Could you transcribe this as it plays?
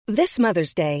This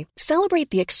Mother's Day, celebrate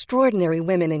the extraordinary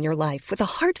women in your life with a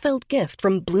heartfelt gift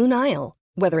from Blue Nile.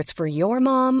 Whether it's for your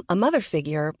mom, a mother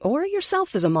figure, or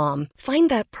yourself as a mom, find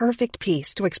that perfect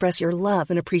piece to express your love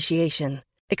and appreciation.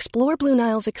 Explore Blue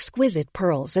Nile's exquisite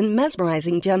pearls and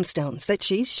mesmerizing gemstones that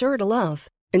she's sure to love.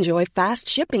 Enjoy fast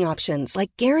shipping options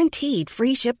like guaranteed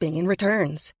free shipping and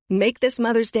returns. Make this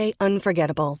Mother's Day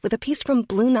unforgettable with a piece from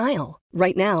Blue Nile.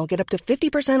 Right now, get up to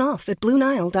 50% off at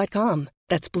BlueNile.com.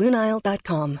 That's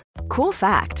BlueNile.com. Cool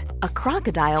fact, a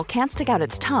crocodile can't stick out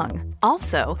its tongue.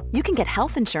 Also, you can get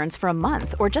health insurance for a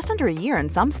month or just under a year in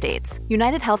some states.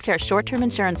 United Healthcare short-term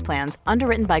insurance plans,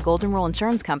 underwritten by Golden Rule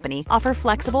Insurance Company, offer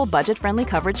flexible, budget-friendly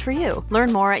coverage for you.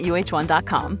 Learn more at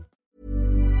UH1.com.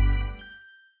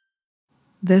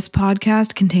 This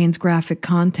podcast contains graphic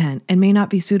content and may not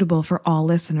be suitable for all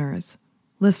listeners.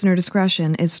 Listener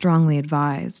discretion is strongly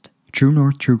advised. True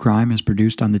North True Crime is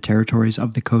produced on the territories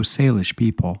of the Coast Salish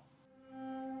people.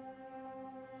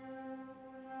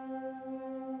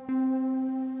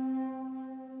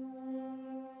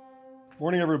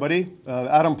 Morning, everybody.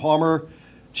 Adam Palmer,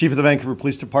 Chief of the Vancouver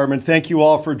Police Department. Thank you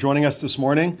all for joining us this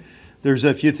morning. There's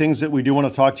a few things that we do want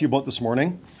to talk to you about this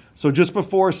morning. So just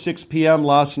before 6 p.m.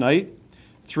 last night,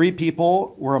 3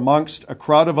 people were amongst a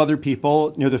crowd of other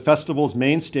people near the festival's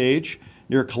main stage,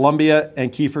 near Columbia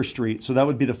and Kiefer Street. So that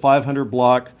would be the 500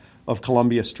 block of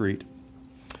Columbia Street.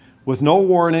 With no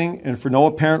warning and for no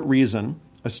apparent reason,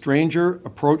 a stranger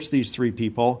approached these 3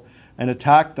 people and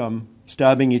attacked them,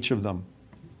 stabbing each of them.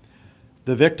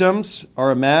 The victims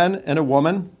are a man and a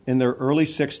woman in their early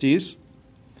 60s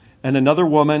and another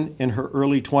woman in her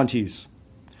early 20s.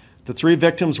 The 3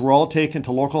 victims were all taken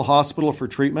to local hospital for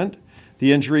treatment.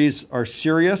 The injuries are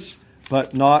serious,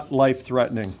 but not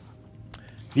life-threatening.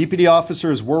 VPD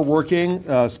officers were working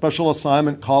a special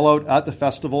assignment call-out at the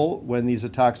festival when these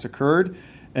attacks occurred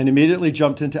and immediately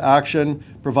jumped into action,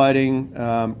 providing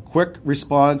quick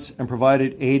response and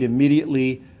provided aid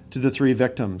immediately to the 3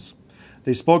 victims.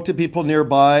 They spoke to people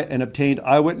nearby and obtained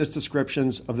eyewitness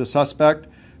descriptions of the suspect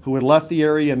who had left the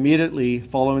area immediately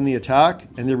following the attack,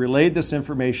 and they relayed this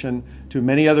information to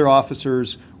many other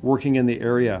officers working in the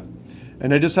area.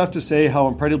 And I just have to say how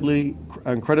incredibly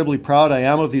proud I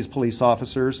am of these police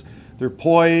officers. Their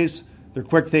poise, their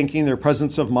quick thinking, their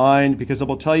presence of mind, because I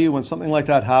will tell you when something like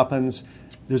that happens,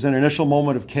 there's an initial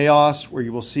moment of chaos where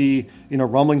you will see,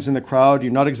 rumblings in the crowd.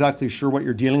 You're not exactly sure what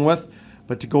you're dealing with,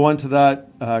 but to go into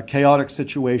that chaotic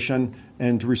situation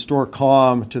and to restore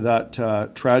calm to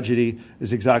that tragedy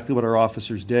is exactly what our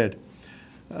officers did.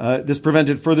 This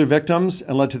prevented further victims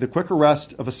and led to the quick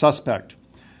arrest of a suspect.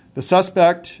 The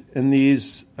suspect in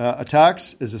these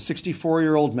attacks is a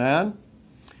 64-year-old man.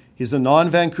 He's a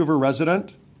non-Vancouver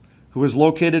resident who was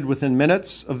located within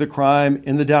minutes of the crime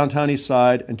in the downtown east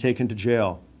side and taken to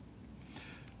jail.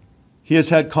 He has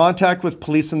had contact with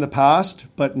police in the past,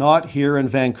 but not here in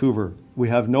Vancouver. We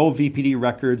have no VPD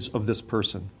records of this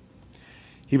person.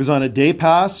 He was on a day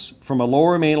pass from a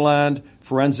Lower Mainland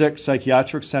forensic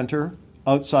psychiatric center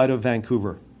outside of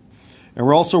Vancouver. And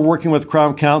we're also working with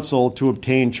Crown Counsel to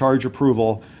obtain charge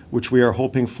approval, which we are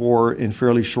hoping for in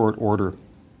fairly short order.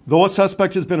 Though a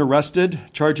suspect has been arrested,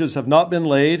 charges have not been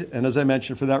laid, and as I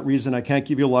mentioned, for that reason, I can't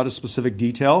give you a lot of specific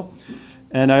detail.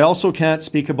 And I also can't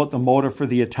speak about the motive for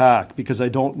the attack because I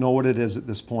don't know what it is at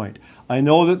this point. I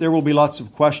know that there will be lots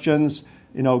of questions,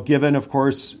 given, of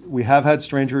course, we have had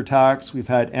stranger attacks, we've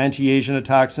had anti-Asian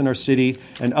attacks in our city,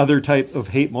 and other type of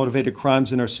hate-motivated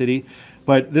crimes in our city.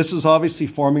 But this is obviously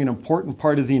forming an important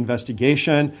part of the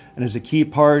investigation and is a key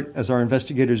part as our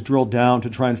investigators drill down to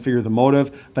try and figure the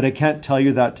motive. But I can't tell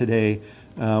you that today,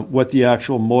 what the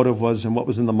actual motive was and what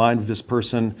was in the mind of this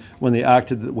person when they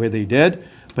acted the way they did.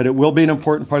 But it will be an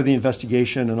important part of the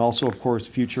investigation and also, of course,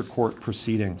 future court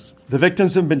proceedings. The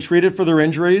victims have been treated for their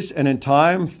injuries, and in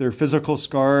time, their physical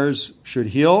scars should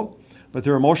heal. But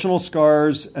their emotional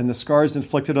scars and the scars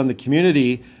inflicted on the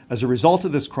community as a result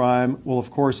of this crime will,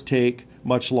 of course, take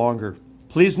much longer.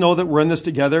 Please know that we're in this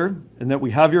together and that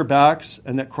we have your backs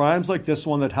and that crimes like this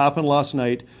one that happened last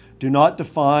night do not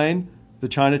define the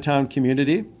Chinatown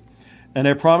community. And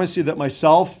I promise you that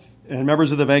myself and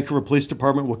members of the Vancouver Police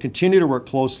Department will continue to work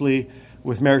closely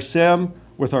with Mayor Sim,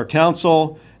 with our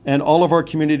council, and all of our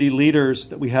community leaders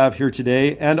that we have here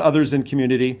today and others in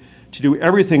community to do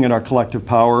everything in our collective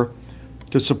power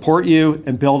to support you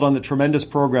and build on the tremendous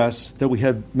progress that we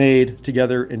have made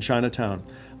together in Chinatown.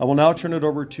 I will now turn it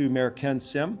over to Mayor Ken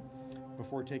Sim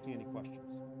before taking any questions.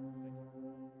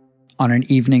 On an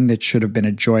evening that should have been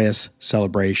a joyous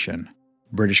celebration,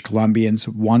 British Columbians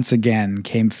once again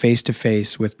came face to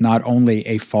face with not only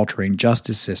a faltering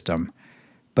justice system,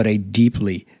 but a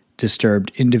deeply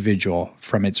disturbed individual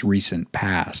from its recent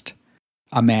past.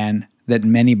 A man that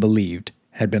many believed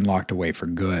had been locked away for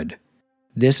good.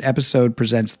 This episode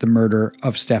presents the murder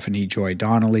of Stephanie Joy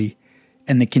Donnelly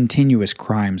and the continuous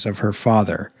crimes of her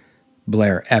father,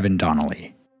 Blair Evan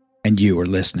Donnelly. And you are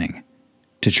listening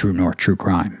to True North True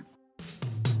Crime.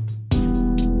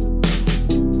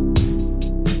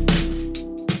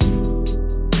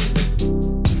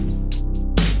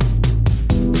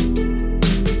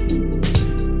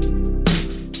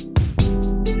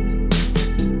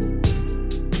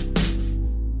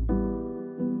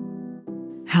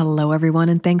 Hello, everyone,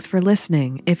 and thanks for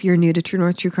listening. If you're new to True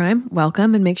North True Crime,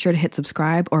 welcome, and make sure to hit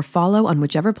subscribe or follow on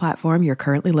whichever platform you're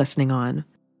currently listening on.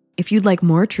 If you'd like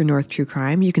more True North True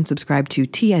Crime, you can subscribe to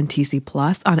TNTC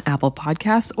Plus on Apple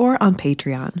Podcasts or on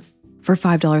Patreon. For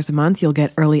 $5 a month, you'll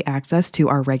get early access to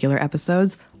our regular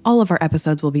episodes. All of our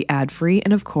episodes will be ad-free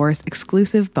and, of course,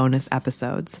 exclusive bonus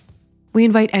episodes. We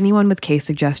invite anyone with case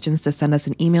suggestions to send us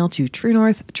an email to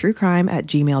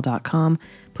truenorthtruecrime@gmail.com.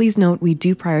 Please note we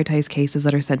do prioritize cases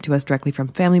that are sent to us directly from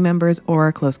family members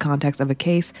or close contacts of a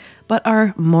case, but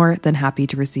are more than happy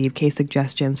to receive case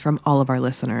suggestions from all of our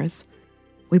listeners.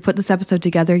 We put this episode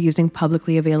together using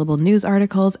publicly available news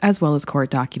articles as well as court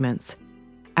documents.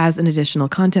 As an additional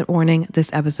content warning, this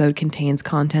episode contains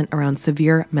content around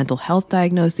severe mental health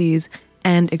diagnoses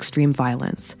and extreme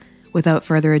violence. Without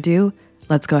further ado,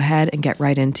 let's go ahead and get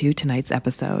right into tonight's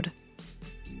episode.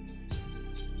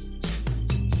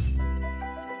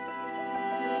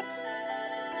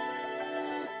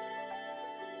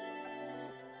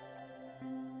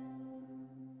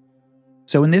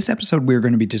 So in this episode, we're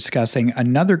going to be discussing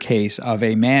another case of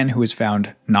a man who was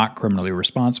found not criminally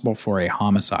responsible for a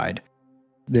homicide.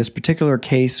 This particular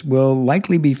case will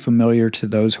likely be familiar to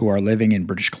those who are living in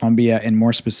British Columbia and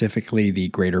more specifically the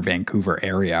Greater Vancouver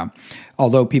area,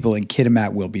 although people in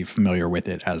Kitimat will be familiar with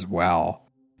it as well.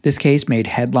 This case made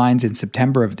headlines in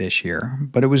September of this year,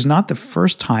 but it was not the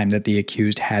first time that the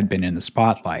accused had been in the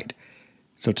spotlight.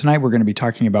 So tonight we're going to be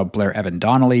talking about Blair Evan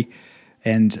Donnelly,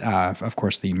 and, of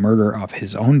course, the murder of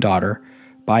his own daughter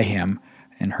by him,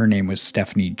 and her name was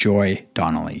Stephanie Joy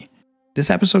Donnelly.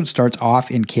 This episode starts off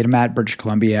in Kitimat, British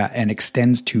Columbia, and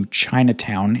extends to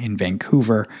Chinatown in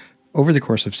Vancouver over the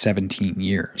course of 17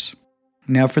 years.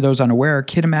 Now, for those unaware,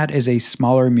 Kitimat is a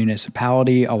smaller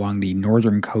municipality along the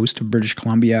northern coast of British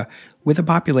Columbia with a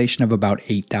population of about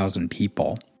 8,000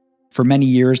 people. For many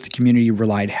years, the community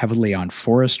relied heavily on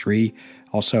forestry,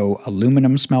 also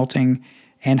aluminum smelting,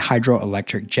 and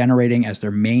hydroelectric generating as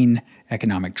their main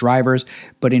economic drivers,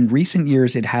 but in recent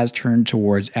years it has turned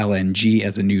towards LNG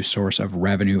as a new source of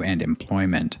revenue and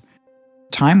employment.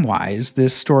 Time-wise,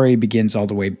 this story begins all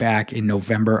the way back in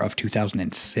November of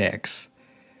 2006.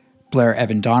 Blair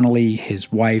Evan Donnelly,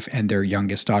 his wife, and their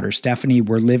youngest daughter Stephanie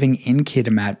were living in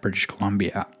Kitimat, British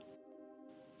Columbia.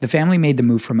 The family made the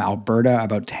move from Alberta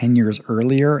about 10 years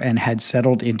earlier and had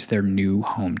settled into their new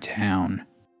hometown.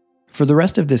 For the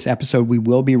rest of this episode, we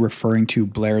will be referring to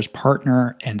Blair's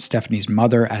partner and Stephanie's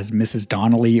mother as Mrs.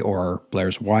 Donnelly, or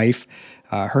Blair's wife.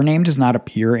 Her name does not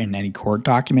appear in any court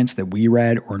documents that we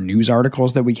read or news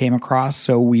articles that we came across,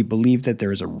 so we believe that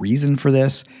there is a reason for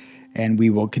this, and we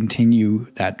will continue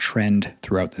that trend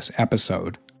throughout this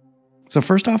episode. So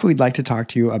first off, we'd like to talk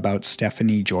to you about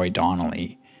Stephanie Joy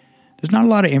Donnelly. There's not a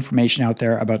lot of information out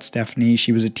there about Stephanie.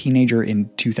 She was a teenager in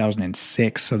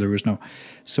 2006, so there was no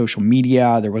social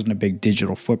media. There wasn't a big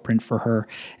digital footprint for her.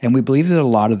 And we believe that a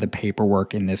lot of the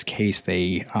paperwork in this case,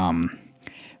 they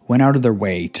went out of their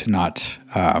way to not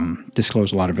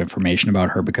disclose a lot of information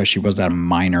about her because she was a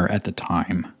minor at the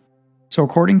time. So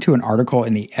according to an article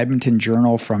in the Edmonton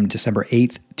Journal from December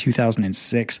 8th,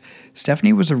 2006,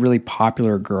 Stephanie was a really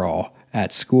popular girl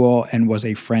at school and was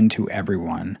a friend to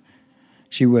everyone.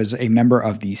 She was a member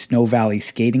of the Snow Valley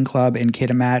Skating Club in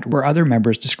Kitimat, where other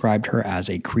members described her as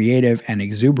a creative and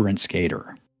exuberant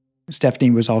skater.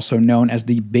 Stephanie was also known as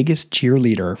the biggest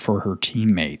cheerleader for her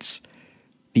teammates.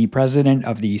 The president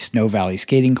of the Snow Valley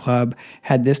Skating Club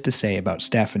had this to say about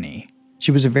Stephanie.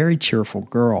 She was a very cheerful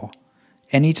girl.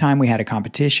 Anytime we had a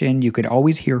competition, you could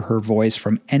always hear her voice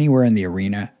from anywhere in the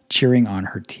arena cheering on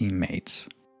her teammates.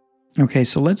 Okay,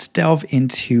 so let's delve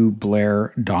into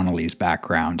Blair Donnelly's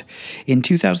background. In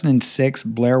 2006,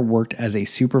 Blair worked as a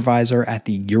supervisor at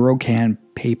the Eurocan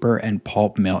paper and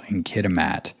pulp mill in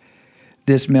Kitimat.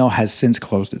 This mill has since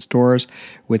closed its doors,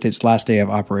 with its last day of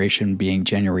operation being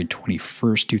January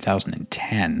 21st,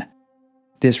 2010.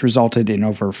 This resulted in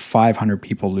over 500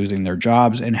 people losing their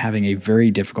jobs and having a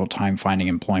very difficult time finding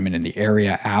employment in the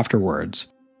area afterwards.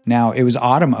 Now, it was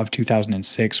autumn of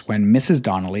 2006 when Mrs.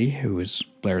 Donnelly, who was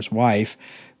Blair's wife,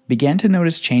 began to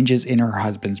notice changes in her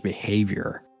husband's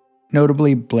behavior.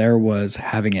 Notably, Blair was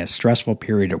having a stressful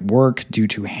period at work due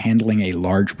to handling a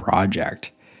large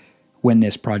project. When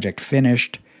this project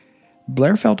finished,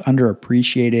 Blair felt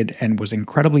underappreciated and was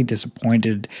incredibly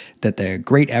disappointed that the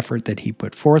great effort that he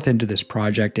put forth into this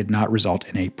project did not result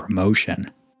in a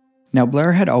promotion. Now,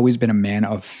 Blair had always been a man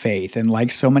of faith, and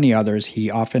like so many others,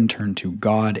 he often turned to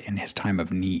God in his time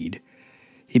of need.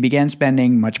 He began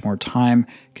spending much more time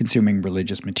consuming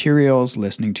religious materials,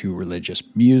 listening to religious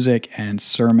music and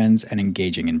sermons, and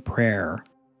engaging in prayer.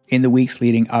 In the weeks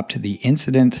leading up to the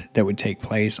incident that would take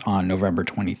place on November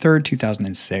 23,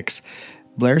 2006,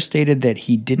 Blair stated that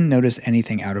he didn't notice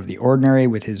anything out of the ordinary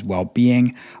with his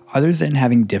well-being other than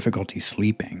having difficulty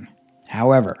sleeping.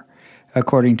 However,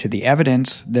 according to the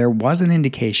evidence, there was an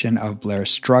indication of Blair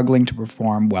struggling to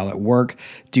perform well at work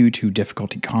due to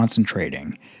difficulty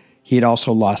concentrating. He had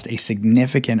also lost a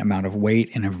significant amount of weight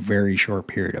in a very short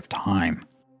period of time.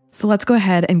 So let's go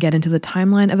ahead and get into the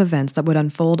timeline of events that would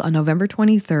unfold on November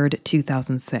 23rd,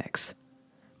 2006.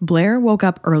 Blair woke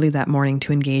up early that morning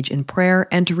to engage in prayer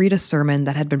and to read a sermon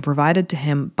that had been provided to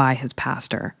him by his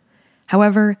pastor.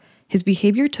 However, his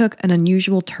behavior took an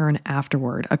unusual turn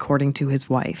afterward, according to his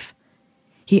wife.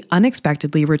 He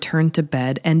unexpectedly returned to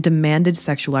bed and demanded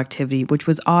sexual activity, which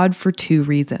was odd for two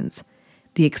reasons: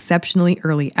 the exceptionally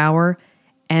early hour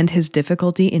and his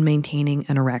difficulty in maintaining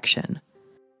an erection.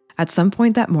 At some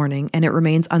point that morning, and it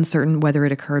remains uncertain whether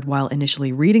it occurred while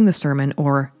initially reading the sermon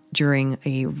or during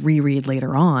a reread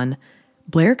later on,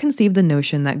 Blair conceived the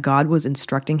notion that God was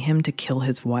instructing him to kill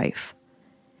his wife.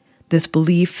 This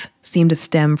belief seemed to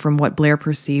stem from what Blair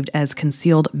perceived as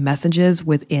concealed messages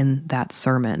within that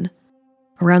sermon.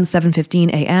 Around 7:15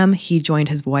 a.m., he joined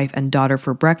his wife and daughter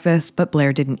for breakfast, but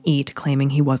Blair didn't eat,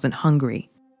 claiming he wasn't hungry.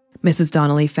 Mrs.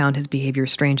 Donnelly found his behavior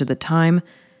strange at the time,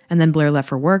 and then Blair left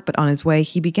for work, but on his way,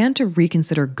 he began to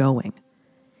reconsider going.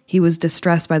 He was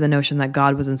distressed by the notion that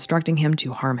God was instructing him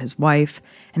to harm his wife,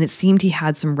 and it seemed he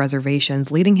had some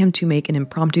reservations, leading him to make an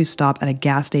impromptu stop at a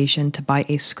gas station to buy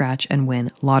a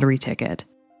scratch-and-win lottery ticket.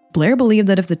 Blair believed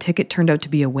that if the ticket turned out to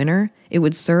be a winner, it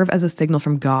would serve as a signal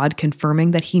from God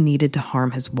confirming that he needed to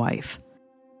harm his wife.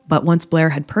 But once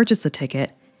Blair had purchased the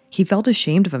ticket, he felt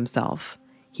ashamed of himself.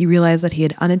 He realized that he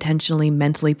had unintentionally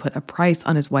mentally put a price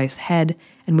on his wife's head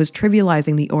and was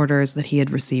trivializing the orders that he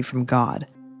had received from God.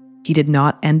 He did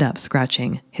not end up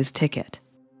scratching his ticket.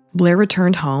 Blair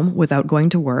returned home without going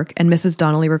to work, and Mrs.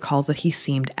 Donnelly recalls that he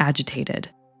seemed agitated.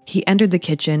 He entered the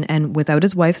kitchen and, without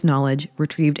his wife's knowledge,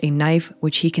 retrieved a knife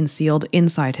which he concealed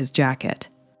inside his jacket.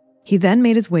 He then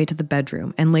made his way to the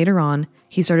bedroom, and later on,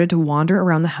 he started to wander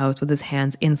around the house with his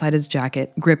hands inside his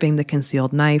jacket, gripping the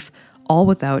concealed knife, all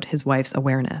without his wife's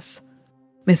awareness.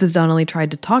 Mrs. Donnelly tried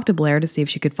to talk to Blair to see if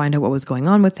she could find out what was going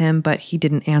on with him, but he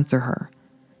didn't answer her.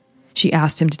 She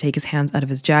asked him to take his hands out of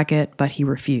his jacket, but he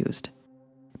refused.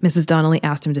 Mrs. Donnelly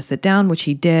asked him to sit down, which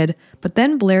he did, but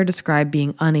then Blair described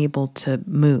being unable to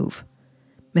move.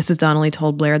 Mrs. Donnelly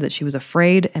told Blair that she was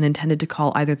afraid and intended to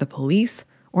call either the police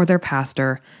or their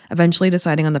pastor, eventually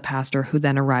deciding on the pastor, who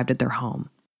then arrived at their home.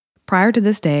 Prior to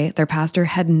this day, their pastor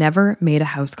had never made a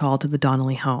house call to the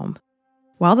Donnelly home.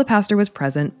 While the pastor was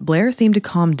present, Blair seemed to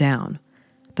calm down.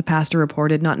 The pastor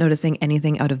reported not noticing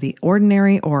anything out of the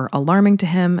ordinary or alarming to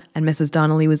him, and Mrs.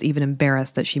 Donnelly was even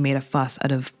embarrassed that she made a fuss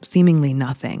out of seemingly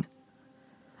nothing.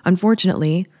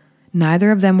 Unfortunately,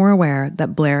 neither of them were aware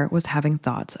that Blair was having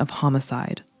thoughts of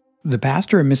homicide. The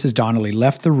pastor and Mrs. Donnelly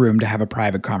left the room to have a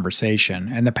private conversation,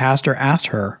 and the pastor asked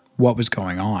her what was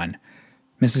going on.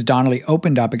 Mrs. Donnelly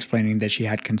opened up, explaining that she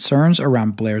had concerns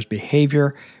around Blair's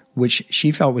behavior, which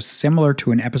she felt was similar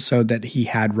to an episode that he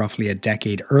had roughly a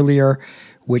decade earlier,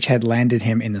 which had landed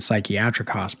him in the psychiatric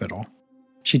hospital.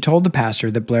 She told the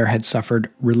pastor that Blair had suffered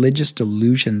religious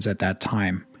delusions at that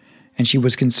time, and she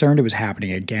was concerned it was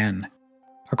happening again.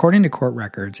 According to court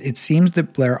records, it seems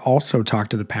that Blair also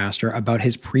talked to the pastor about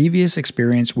his previous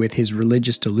experience with his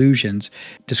religious delusions,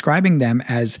 describing them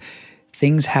as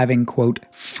things having, quote,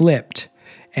 flipped,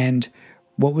 and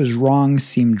what was wrong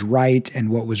seemed right,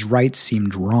 and what was right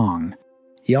seemed wrong.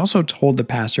 He also told the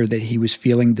pastor that he was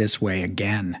feeling this way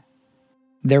again.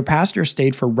 Their pastor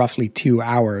stayed for roughly 2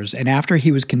 hours, and after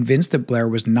he was convinced that Blair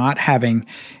was not having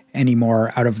any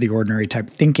more out-of-the-ordinary type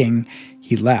thinking,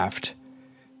 he left.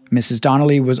 Mrs.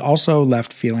 Donnelly was also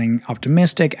left feeling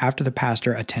optimistic after the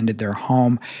pastor attended their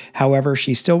home. However,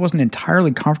 she still wasn't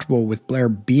entirely comfortable with Blair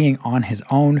being on his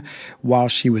own while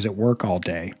she was at work all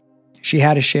day. She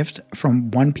had a shift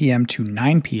from 1 p.m. to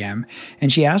 9 p.m.,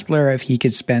 and she asked Blair if he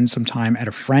could spend some time at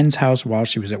a friend's house while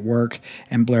she was at work,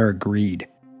 and Blair agreed.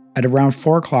 At around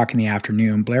 4 o'clock in the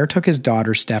afternoon, Blair took his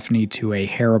daughter Stephanie to a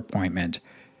hair appointment.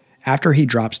 After he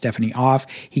dropped Stephanie off,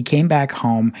 he came back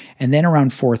home, and then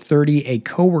around 4:30, a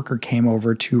coworker came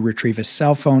over to retrieve a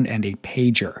cell phone and a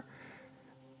pager.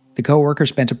 The coworker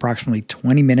spent approximately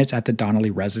 20 minutes at the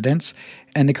Donnelly residence,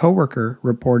 and the coworker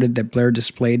reported that Blair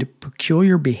displayed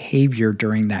peculiar behavior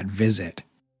during that visit.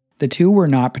 The two were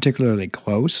not particularly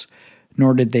close,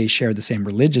 nor did they share the same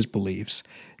religious beliefs.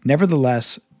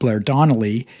 Nevertheless, Blair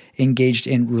Donnelly engaged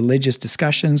in religious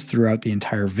discussions throughout the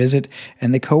entire visit,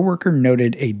 and the coworker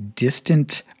noted a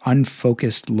distant,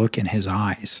 unfocused look in his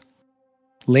eyes.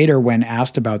 Later, when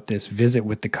asked about this visit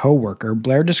with the coworker,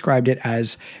 Blair described it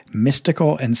as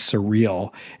mystical and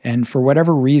surreal, and for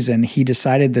whatever reason, he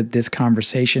decided that this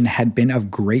conversation had been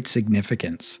of great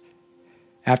significance.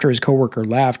 After his coworker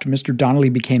left, Mr. Donnelly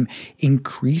became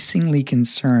increasingly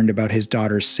concerned about his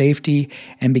daughter's safety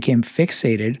and became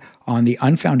fixated on the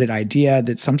unfounded idea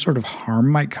that some sort of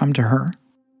harm might come to her.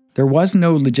 There was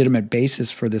no legitimate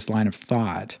basis for this line of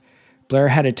thought. Blair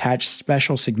had attached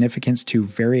special significance to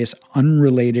various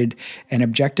unrelated and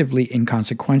objectively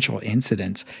inconsequential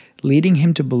incidents, leading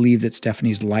him to believe that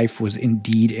Stephanie's life was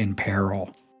indeed in peril.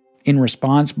 In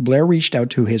response, Blair reached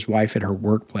out to his wife at her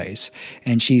workplace,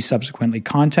 and she subsequently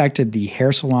contacted the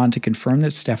hair salon to confirm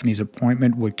that Stephanie's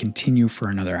appointment would continue for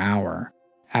another hour.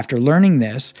 After learning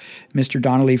this, Mr.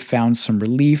 Donnelly found some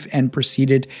relief and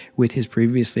proceeded with his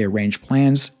previously arranged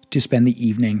plans to spend the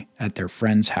evening at their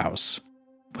friend's house.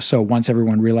 So once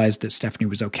everyone realized that Stephanie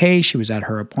was okay, she was at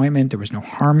her appointment, there was no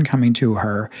harm coming to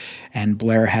her, and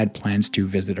Blair had plans to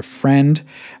visit a friend,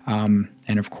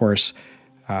 and of course,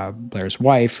 Blair's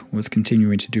wife was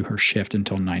continuing to do her shift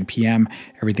until 9 p.m.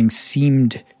 Everything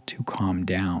seemed to calm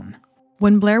down.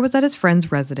 When Blair was at his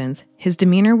friend's residence, his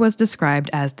demeanor was described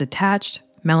as detached,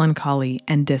 melancholy,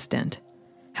 and distant.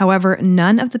 However,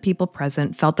 none of the people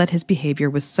present felt that his behavior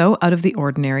was so out of the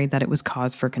ordinary that it was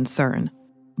cause for concern.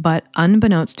 But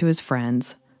unbeknownst to his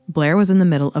friends, Blair was in the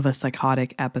middle of a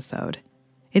psychotic episode.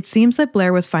 It seems that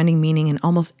Blair was finding meaning in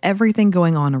almost everything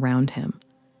going on around him.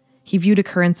 He viewed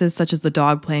occurrences such as the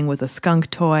dog playing with a skunk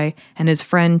toy and his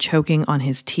friend choking on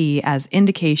his tea as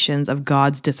indications of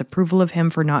God's disapproval of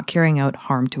him for not carrying out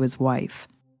harm to his wife.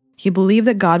 He believed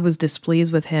that God was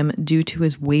displeased with him due to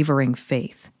his wavering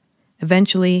faith.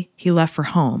 Eventually, he left for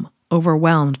home,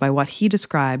 overwhelmed by what he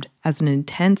described as an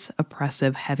intense,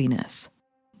 oppressive heaviness.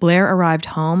 Blair arrived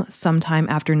home sometime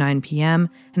after 9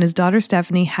 p.m., and his daughter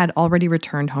Stephanie had already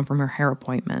returned home from her hair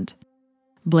appointment.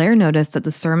 Blair noticed that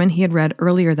the sermon he had read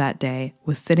earlier that day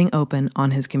was sitting open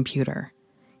on his computer.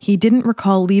 He didn't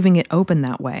recall leaving it open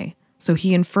that way, so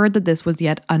he inferred that this was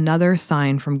yet another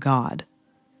sign from God.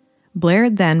 Blair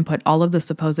then put all of the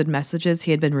supposed messages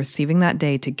he had been receiving that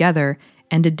day together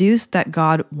and deduced that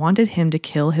God wanted him to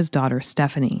kill his daughter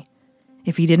Stephanie.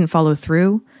 If he didn't follow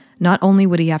through, not only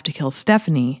would he have to kill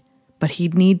Stephanie, but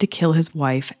he'd need to kill his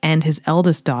wife and his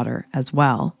eldest daughter as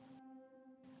well.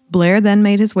 Blair then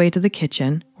made his way to the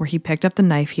kitchen, where he picked up the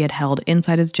knife he had held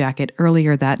inside his jacket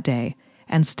earlier that day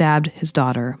and stabbed his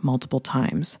daughter multiple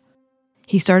times.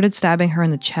 He started stabbing her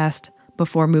in the chest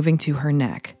before moving to her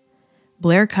neck.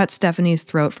 Blair cut Stephanie's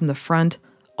throat from the front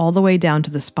all the way down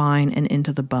to the spine and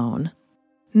into the bone.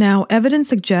 Now, evidence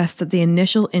suggests that the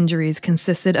initial injuries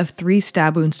consisted of 3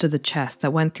 stab wounds to the chest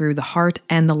that went through the heart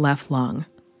and the left lung.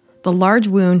 The large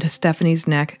wound to Stephanie's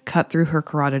neck cut through her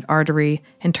carotid artery,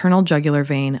 internal jugular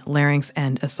vein, larynx,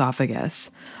 and esophagus.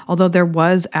 Although there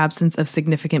was absence of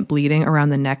significant bleeding around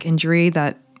the neck injury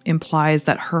that implies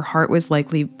that her heart was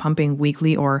likely pumping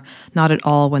weakly or not at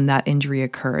all when that injury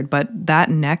occurred, but that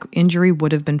neck injury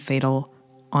would have been fatal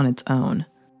on its own.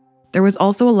 There was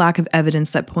also a lack of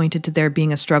evidence that pointed to there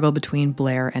being a struggle between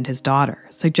Blair and his daughter,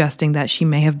 suggesting that she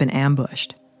may have been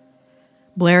ambushed.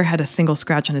 Blair had a single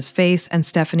scratch on his face, and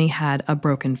Stephanie had a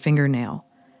broken fingernail.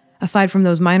 Aside from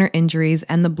those minor injuries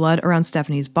and the blood around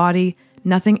Stephanie's body,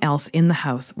 nothing else in the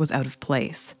house was out of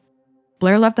place.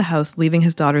 Blair left the house, leaving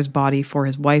his daughter's body for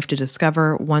his wife to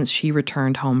discover once she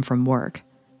returned home from work.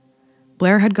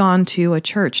 Blair had gone to a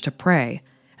church to pray,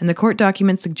 and the court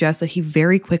documents suggest that he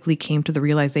very quickly came to the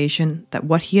realization that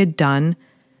what he had done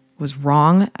was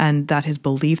wrong and that his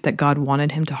belief that God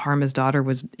wanted him to harm his daughter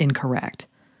was incorrect.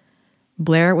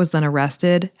 Blair was then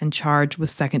arrested and charged with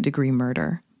second-degree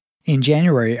murder. In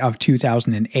January of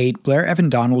 2008, Blair Evan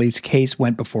Donnelly's case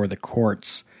went before the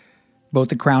courts. Both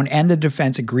the Crown and the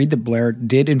defense agreed that Blair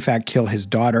did in fact kill his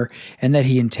daughter and that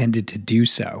he intended to do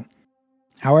so.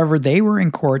 However, they were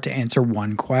in court to answer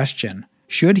one question.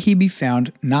 Should he be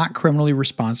found not criminally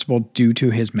responsible due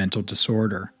to his mental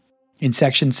disorder? In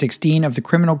Section 16 of the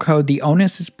Criminal Code, the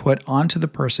onus is put onto the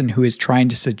person who is trying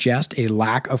to suggest a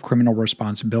lack of criminal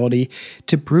responsibility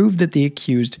to prove that the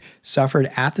accused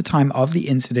suffered at the time of the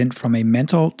incident from a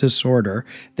mental disorder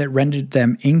that rendered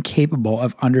them incapable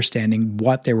of understanding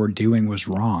what they were doing was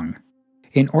wrong.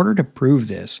 In order to prove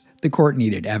this, the court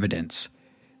needed evidence.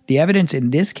 The evidence in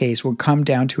this case would come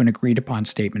down to an agreed-upon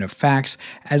statement of facts,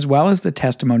 as well as the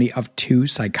testimony of two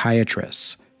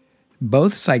psychiatrists.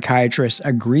 Both psychiatrists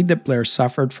agreed that Blair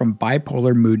suffered from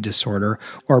bipolar mood disorder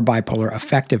or bipolar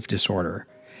affective disorder,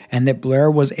 and that Blair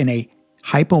was in a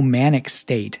hypomanic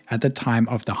state at the time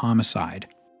of the homicide.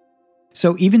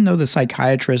 So even though the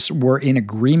psychiatrists were in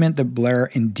agreement that Blair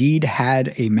indeed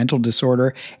had a mental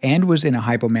disorder and was in a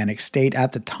hypomanic state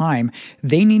at the time,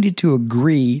 they needed to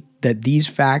agree that these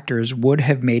factors would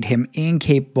have made him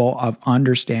incapable of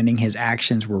understanding his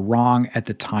actions were wrong at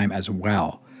the time as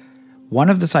well. One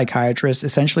of the psychiatrists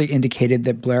essentially indicated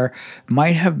that Blair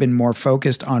might have been more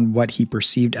focused on what he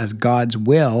perceived as God's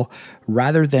will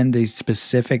rather than the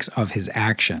specifics of his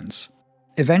actions.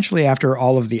 Eventually, after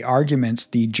all of the arguments,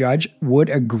 the judge would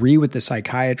agree with the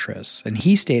psychiatrists, and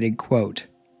he stated, quote,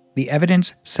 "The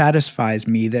evidence satisfies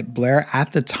me that Blair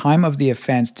at the time of the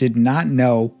offense did not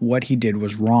know what he did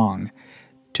was wrong.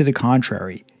 To the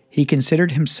contrary, he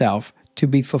considered himself to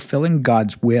be fulfilling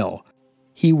God's will.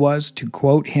 He was, to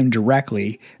quote him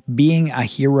directly, being a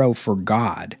hero for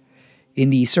God. In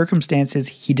these circumstances,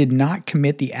 he did not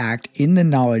commit the act in the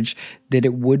knowledge that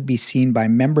it would be seen by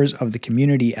members of the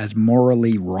community as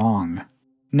morally wrong."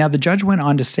 Now, the judge went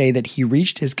on to say that he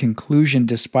reached his conclusion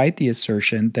despite the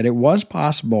assertion that it was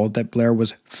possible that Blair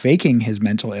was faking his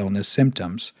mental illness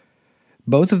symptoms.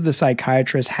 Both of the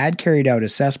psychiatrists had carried out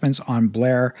assessments on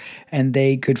Blair, and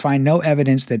they could find no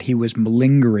evidence that he was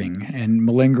malingering, and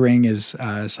malingering is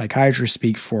psychiatrists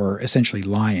speak for essentially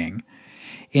lying.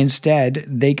 Instead,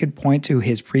 they could point to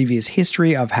his previous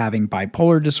history of having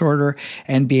bipolar disorder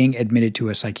and being admitted to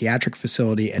a psychiatric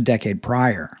facility a decade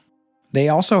prior. They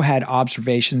also had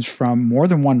observations from more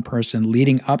than one person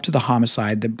leading up to the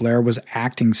homicide that Blair was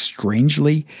acting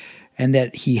strangely and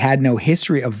that he had no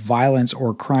history of violence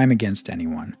or crime against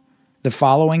anyone. The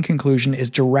following conclusion is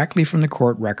directly from the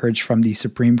court records from the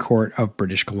Supreme Court of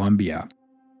British Columbia.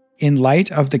 In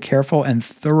light of the careful and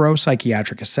thorough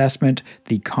psychiatric assessment,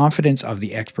 the confidence of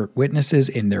the expert witnesses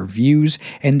in their views,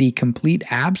 and the complete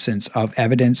absence of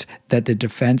evidence that the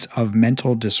defense of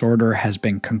mental disorder has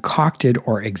been concocted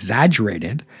or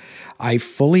exaggerated, I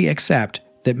fully accept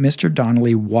that Mr.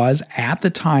 Donnelly was, at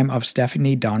the time of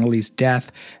Stephanie Donnelly's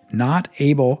death, not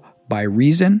able, by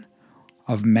reason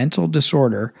of mental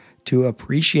disorder, to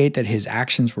appreciate that his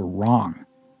actions were wrong.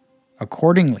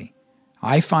 Accordingly,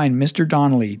 I find Mr.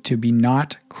 Donnelly to be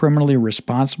not criminally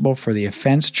responsible for the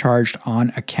offense charged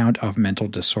on account of mental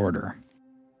disorder.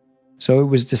 So it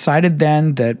was decided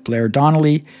then that Blair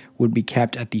Donnelly would be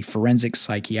kept at the Forensic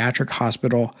Psychiatric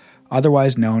Hospital,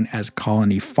 otherwise known as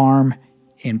Colony Farm,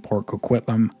 in Port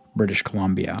Coquitlam, British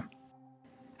Columbia.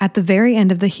 At the very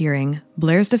end of the hearing,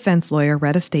 Blair's defense lawyer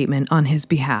read a statement on his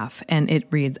behalf, and it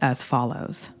reads as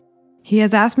follows. He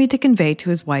has asked me to convey to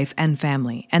his wife and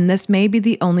family, and this may be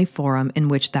the only forum in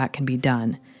which that can be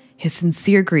done, his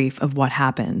sincere grief of what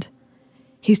happened.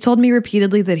 He's told me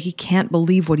repeatedly that he can't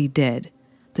believe what he did.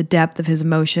 The depth of his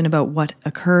emotion about what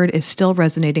occurred is still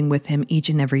resonating with him each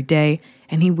and every day,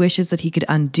 and he wishes that he could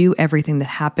undo everything that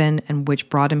happened and which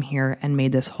brought him here and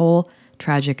made this whole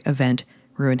tragic event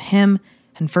ruin him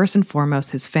and first and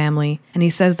foremost his family. And he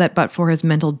says that but for his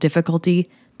mental difficulty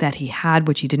that he had,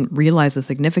 which he didn't realize the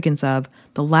significance of,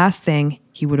 the last thing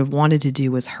he would have wanted to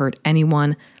do was hurt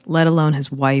anyone, let alone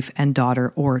his wife and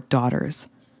daughter or daughters.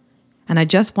 And I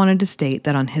just wanted to state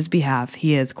that on his behalf,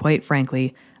 he is, quite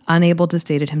frankly, unable to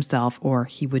state it himself, or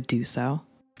he would do so.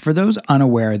 For those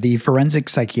unaware, the Forensic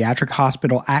Psychiatric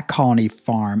Hospital at Colony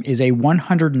Farm is a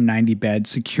 190-bed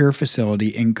secure facility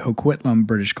in Coquitlam,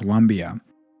 British Columbia.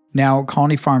 Now,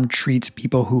 Colony Farm treats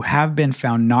people who have been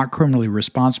found not criminally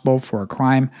responsible for a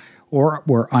crime or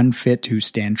were unfit to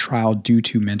stand trial due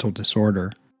to mental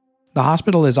disorder. The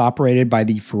hospital is operated by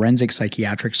the Forensic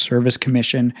Psychiatric Service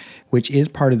Commission, which is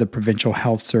part of the Provincial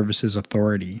Health Services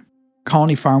Authority.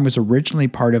 Colony Farm was originally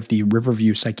part of the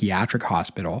Riverview Psychiatric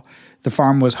Hospital. The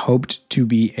farm was hoped to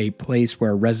be a place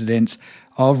where residents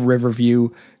of Riverview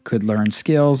could learn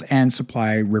skills and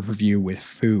supply Riverview with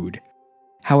food.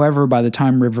 However, by the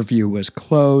time Riverview was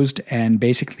closed and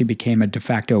basically became a de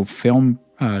facto film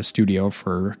studio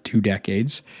for 2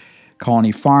 decades,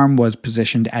 Colony Farm was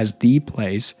positioned as the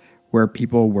place where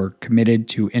people were committed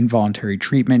to involuntary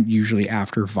treatment, usually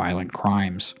after violent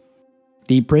crimes.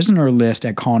 The prisoner list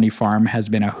at Colony Farm has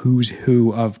been a who's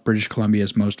who of British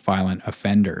Columbia's most violent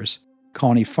offenders.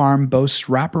 Colony Farm boasts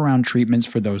wraparound treatments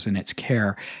for those in its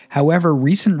care. However,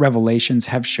 recent revelations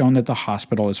have shown that the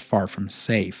hospital is far from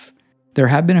safe. There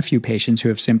have been a few patients who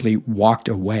have simply walked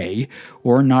away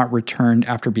or not returned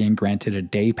after being granted a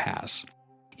day pass.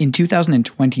 In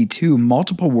 2022,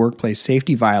 multiple workplace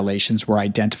safety violations were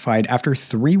identified after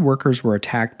 3 workers were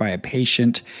attacked by a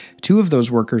patient. 2 of those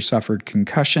workers suffered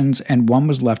concussions, and 1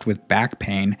 was left with back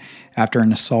pain after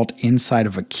an assault inside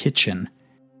of a kitchen.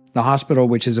 The hospital,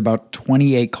 which is about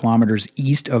 28 kilometers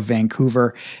east of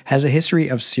Vancouver, has a history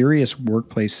of serious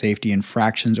workplace safety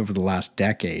infractions over the last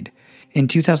decade. In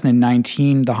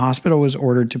 2019, the hospital was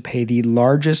ordered to pay the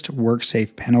largest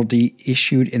WorkSafe penalty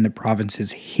issued in the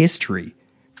province's history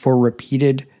for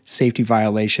repeated safety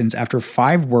violations after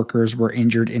 5 workers were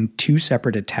injured in 2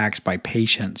 separate attacks by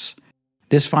patients.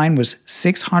 This fine was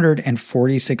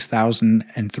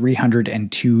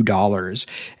 $646,302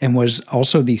 and was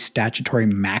also the statutory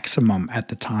maximum at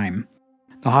the time.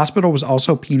 The hospital was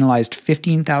also penalized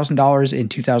 $15,000 in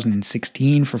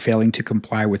 2016 for failing to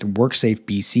comply with WorkSafe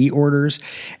BC orders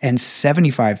and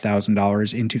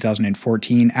 $75,000 in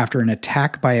 2014 after an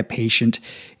attack by a patient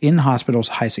in the hospital's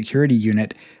high-security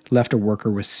unit left a worker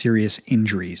with serious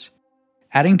injuries.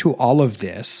 Adding to all of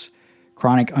this,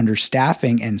 chronic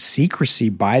understaffing and secrecy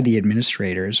by the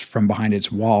administrators from behind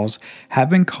its walls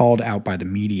have been called out by the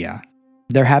media.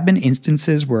 There have been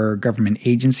instances where government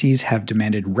agencies have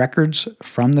demanded records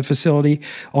from the facility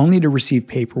only to receive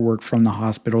paperwork from the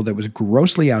hospital that was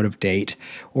grossly out of date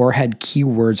or had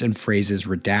keywords and phrases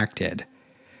redacted.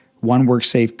 One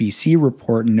WorkSafe BC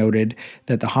report noted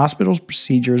that the hospital's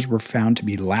procedures were found to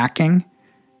be lacking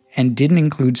and didn't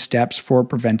include steps for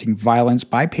preventing violence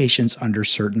by patients under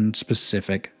certain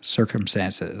specific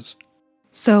circumstances.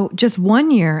 So, just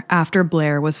 1 year after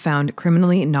Blair was found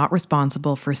criminally not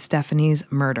responsible for Stephanie's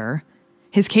murder,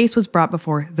 his case was brought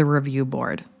before the Review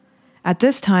Board. At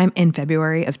this time, in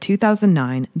February of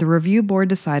 2009, the Review Board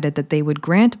decided that they would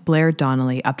grant Blair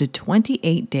Donnelly up to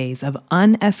 28 days of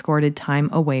unescorted time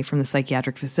away from the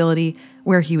psychiatric facility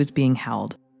where he was being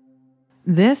held.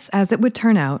 This, as it would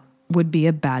turn out, would be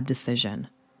a bad decision.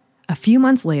 A few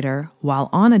months later, while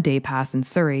on a day pass in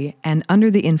Surrey and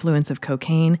under the influence of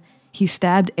cocaine, he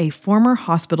stabbed a former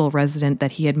hospital resident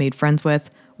that he had made friends with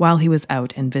while he was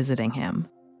out and visiting him.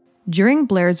 During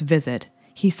Blair's visit,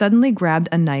 he suddenly grabbed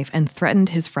a knife and threatened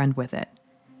his friend with it.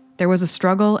 There was a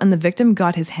struggle and the victim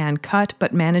got his hand cut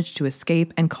but managed to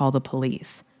escape and call the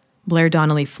police. Blair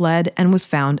Donnelly fled and was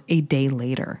found a day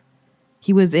later.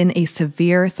 He was in a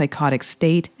severe psychotic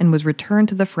state and was returned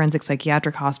to the forensic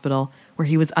psychiatric hospital where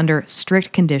he was under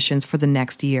strict conditions for the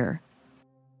next year.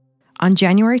 On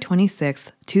January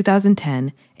 26,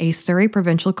 2010, a Surrey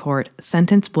Provincial Court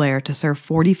sentenced Blair to serve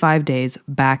 45 days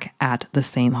back at the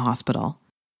same hospital.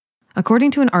 According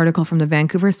to an article from the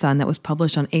Vancouver Sun that was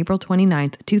published on April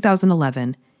 29,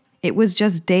 2011, it was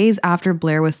just days after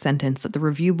Blair was sentenced that the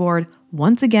Review Board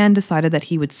once again decided that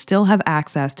he would still have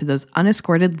access to those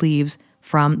unescorted leaves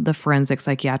from the forensic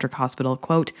psychiatric hospital,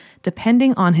 quote,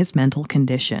 depending on his mental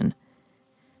condition.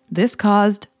 This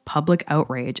caused public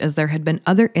outrage as there had been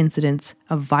other incidents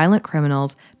of violent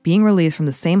criminals being released from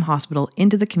the same hospital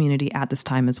into the community at this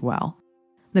time as well.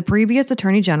 The previous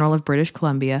Attorney General of British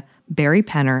Columbia, Barry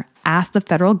Penner, asked the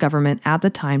federal government at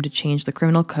the time to change the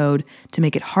criminal code to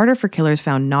make it harder for killers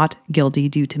found not guilty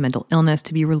due to mental illness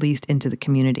to be released into the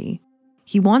community.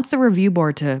 He wants the Review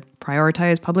Board to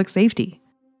prioritize public safety.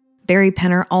 Barry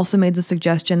Penner also made the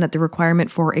suggestion that the requirement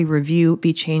for a review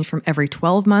be changed from every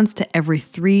 12 months to every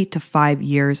 3 to 5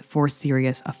 years for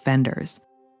serious offenders.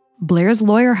 Blair's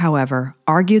lawyer, however,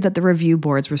 argued that the Review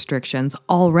Board's restrictions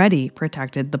already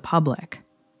protected the public.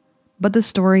 But the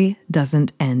story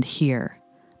doesn't end here.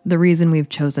 The reason we've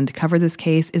chosen to cover this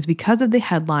case is because of the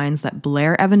headlines that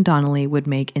Blair Evan Donnelly would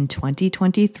make in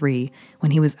 2023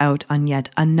 when he was out on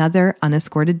yet another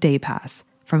unescorted day pass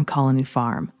from Colony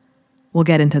Farm. We'll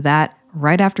get into that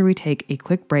right after we take a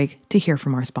quick break to hear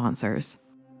from our sponsors.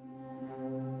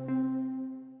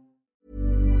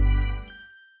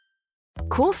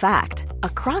 Cool fact, a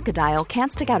crocodile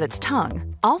can't stick out its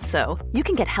tongue. Also, you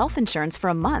can get health insurance for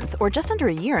a month or just under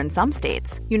a year in some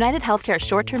states. United Healthcare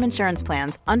short-term insurance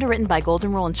plans, underwritten by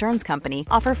Golden Rule Insurance Company,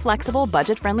 offer flexible,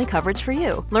 budget-friendly coverage for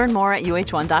you. Learn more at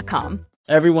UH1.com.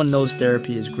 Everyone knows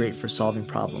therapy is great for solving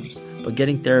problems, but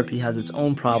getting therapy has its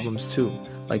own problems too,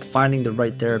 like finding the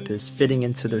right therapist, fitting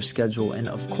into their schedule, and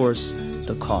of course,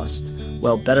 the cost.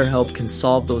 Well, BetterHelp can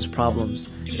solve those problems.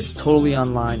 It's totally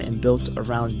online and built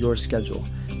around your schedule.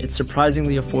 It's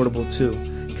surprisingly affordable too.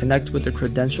 Connect with a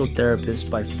credentialed therapist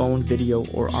by phone, video,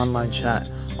 or online chat,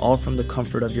 all from the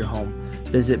comfort of your home.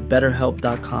 Visit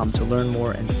BetterHelp.com to learn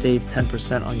more and save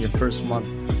 10% on your first month.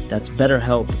 That's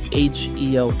BetterHelp,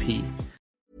 H-E-L-P.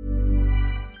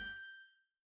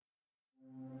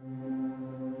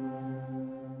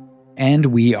 And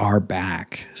we are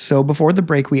back. So before the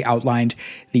break, we outlined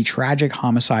the tragic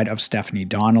homicide of Stephanie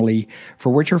Donnelly,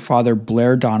 for which her father,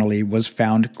 Blair Donnelly, was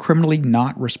found criminally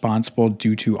not responsible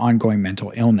due to ongoing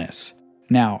mental illness.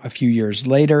 Now, a few years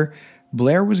later,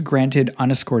 Blair was granted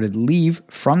unescorted leave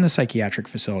from the psychiatric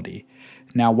facility.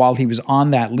 Now, while he was on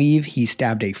that leave, he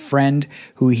stabbed a friend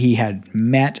who he had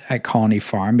met at Colony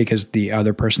Farm, because the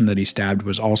other person that he stabbed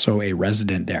was also a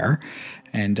resident there.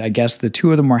 And I guess the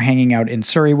two of them were hanging out in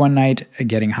Surrey one night,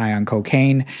 getting high on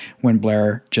cocaine, when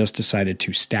Blair just decided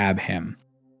to stab him.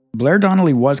 Blair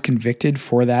Donnelly was convicted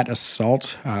for that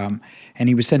assault, and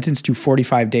he was sentenced to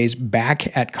 45 days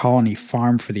back at Colony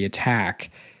Farm for the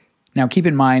attack. Now, keep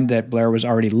in mind that Blair was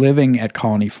already living at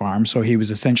Colony Farm, so he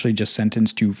was essentially just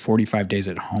sentenced to 45 days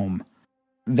at home.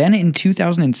 Then in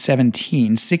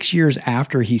 2017, 6 years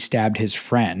after he stabbed his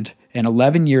friend, and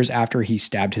 11 years after he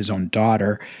stabbed his own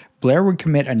daughter, Blair would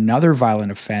commit another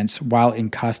violent offense while in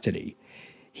custody.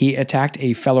 He attacked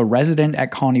a fellow resident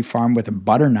at Colony Farm with a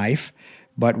butter knife,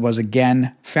 but was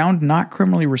again found not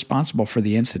criminally responsible for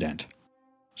the incident.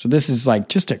 So this is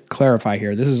just to clarify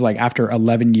here, this is after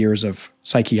 11 years of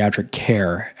psychiatric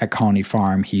care at Colony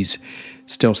Farm, he's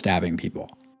still stabbing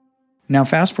people. Now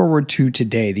fast forward to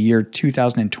today, the year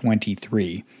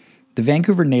 2023. The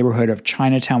Vancouver neighborhood of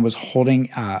Chinatown was holding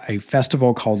a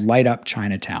festival called Light Up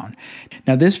Chinatown.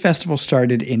 Now, this festival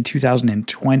started in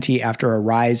 2020 after a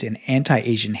rise in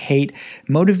anti-Asian hate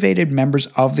motivated members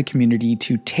of the community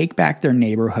to take back their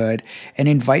neighborhood and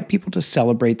invite people to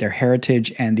celebrate their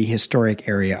heritage and the historic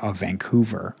area of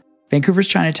Vancouver. Vancouver's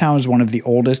Chinatown is one of the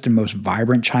oldest and most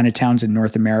vibrant Chinatowns in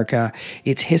North America.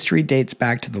 Its history dates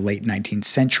back to the late 19th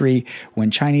century, when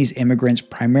Chinese immigrants,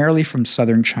 primarily from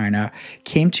southern China,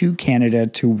 came to Canada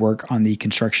to work on the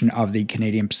construction of the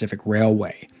Canadian Pacific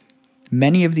Railway.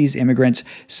 Many of these immigrants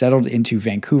settled into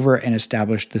Vancouver and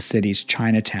established the city's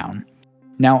Chinatown.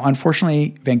 Now,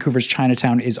 unfortunately, Vancouver's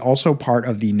Chinatown is also part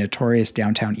of the notorious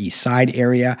downtown East Side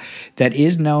area that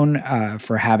is known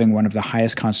for having one of the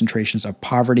highest concentrations of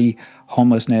poverty,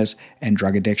 homelessness, and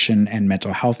drug addiction and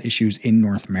mental health issues in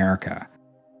North America.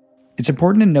 It's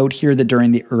important to note here that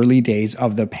during the early days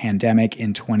of the pandemic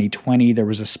in 2020, there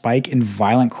was a spike in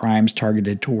violent crimes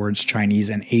targeted towards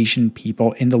Chinese and Asian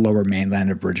people in the lower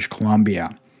mainland of British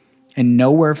Columbia. And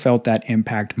nowhere felt that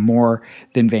impact more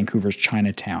than Vancouver's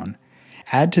Chinatown.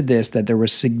 Add to this that there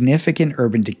was significant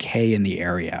urban decay in the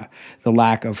area. The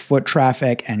lack of foot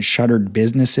traffic and shuttered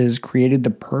businesses created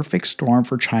the perfect storm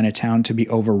for Chinatown to be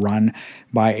overrun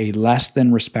by a less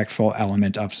than respectful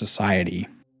element of society.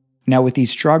 Now, with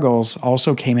these struggles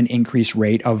also came an increased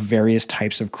rate of various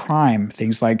types of crime,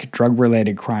 things like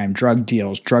drug-related crime, drug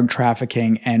deals, drug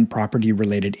trafficking, and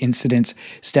property-related incidents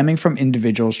stemming from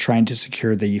individuals trying to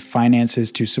secure the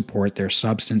finances to support their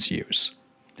substance use.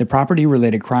 The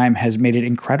property-related crime has made it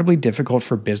incredibly difficult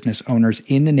for business owners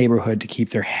in the neighborhood to keep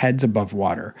their heads above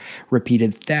water.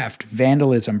 Repeated theft,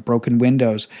 vandalism, broken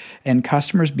windows, and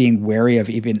customers being wary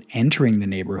of even entering the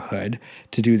neighborhood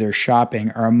to do their shopping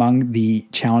are among the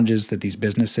challenges that these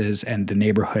businesses and the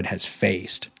neighborhood has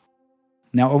faced.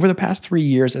 Now, over the past 3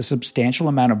 years, a substantial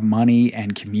amount of money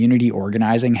and community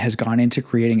organizing has gone into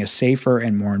creating a safer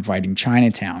and more inviting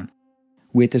Chinatown.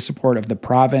 With the support of the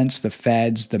province, the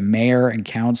feds, the mayor and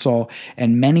council,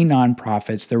 and many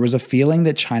nonprofits, there was a feeling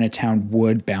that Chinatown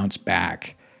would bounce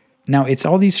back. Now, it's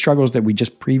all these struggles that we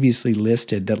just previously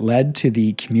listed that led to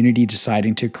the community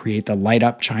deciding to create the Light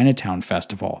Up Chinatown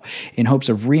Festival in hopes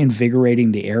of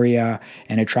reinvigorating the area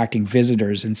and attracting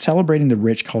visitors and celebrating the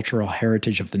rich cultural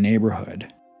heritage of the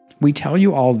neighborhood. We tell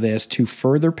you all this to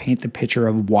further paint the picture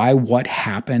of why what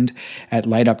happened at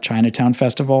Light Up Chinatown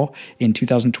Festival in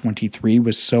 2023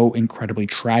 was so incredibly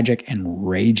tragic and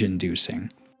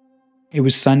rage-inducing. It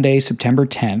was Sunday, September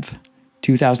 10th,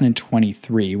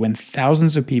 2023, when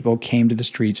thousands of people came to the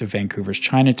streets of Vancouver's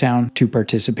Chinatown to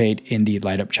participate in the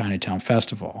Light Up Chinatown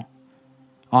Festival.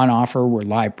 On offer were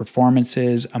live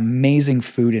performances, amazing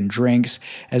food and drinks,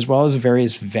 as well as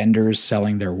various vendors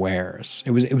selling their wares.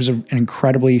 It was an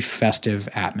incredibly festive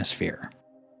atmosphere.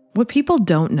 What people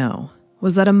don't know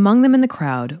was that among them in the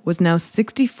crowd was now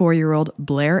 64-year-old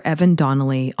Blair Evan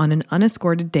Donnelly on an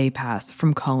unescorted day pass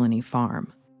from Colony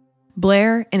Farm.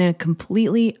 Blair, in a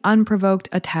completely unprovoked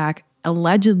attack,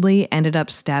 allegedly ended up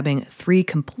stabbing 3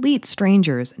 complete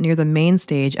strangers near the main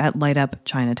stage at Light Up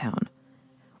Chinatown.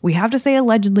 We have to say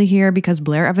allegedly here because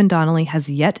Blair Evan Donnelly has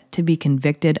yet to be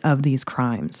convicted of these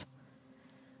crimes.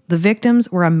 The victims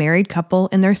were a married couple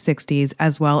in their 60s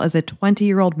as well as a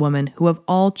 20-year-old woman who have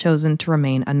all chosen to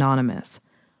remain anonymous.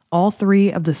 All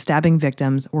three of the stabbing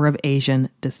victims were of Asian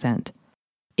descent.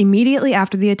 Immediately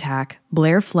after the attack,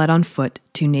 Blair fled on foot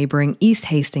to neighboring East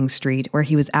Hastings Street, where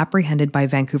he was apprehended by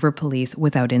Vancouver police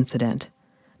without incident.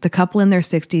 The couple in their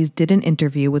 60s did an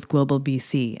interview with Global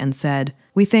BC and said,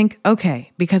 "We think,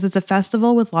 okay, because it's a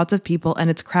festival with lots of people and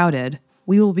it's crowded,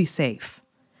 we will be safe.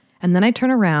 And then I turn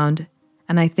around,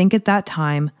 and I think at that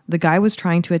time, the guy was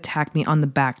trying to attack me on the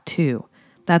back too.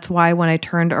 That's why when I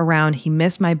turned around, he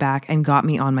missed my back and got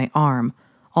me on my arm.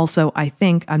 Also,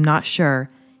 I'm not sure,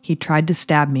 he tried to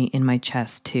stab me in my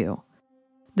chest too."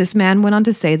 This man went on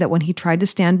to say that when he tried to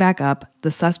stand back up,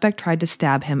 the suspect tried to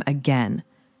stab him again.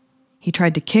 He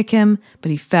tried to kick him, but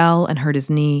he fell and hurt his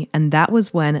knee, and that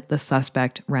was when the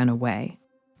suspect ran away.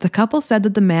 The couple said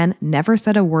that the man never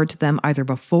said a word to them either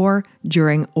before,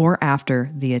 during, or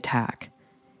after the attack.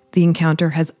 The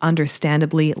encounter has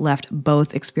understandably left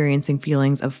both experiencing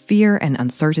feelings of fear and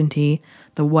uncertainty.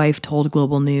 The wife told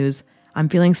Global News, "I'm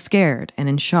feeling scared and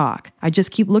in shock. I just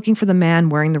keep looking for the man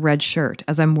wearing the red shirt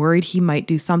as I'm worried he might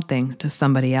do something to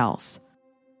somebody else."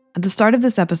 At the start of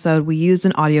this episode, we used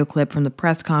an audio clip from the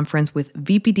press conference with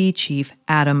VPD Chief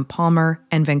Adam Palmer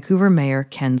and Vancouver Mayor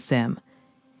Ken Sim.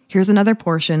 Here's another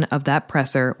portion of that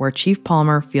presser where Chief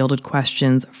Palmer fielded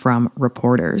questions from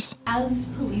reporters. As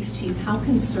police chief, how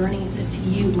concerning is it to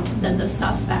you that the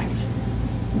suspect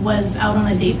was out on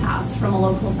a day pass from a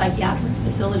local psychiatric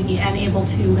facility and able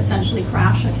to essentially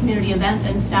crash a community event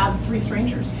and stab 3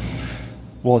 strangers?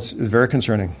 Well, it's very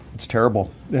concerning. It's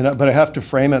terrible. But I have to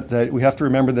frame it that we have to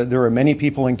remember that there are many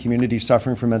people in community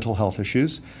suffering from mental health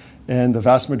issues, and the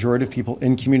vast majority of people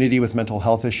in community with mental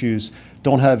health issues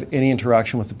don't have any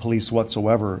interaction with the police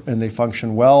whatsoever, and they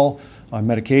function well on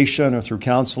medication or through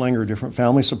counseling or different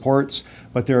family supports.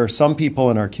 But there are some people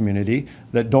in our community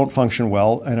that don't function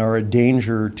well and are a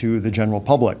danger to the general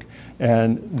public.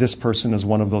 And this person is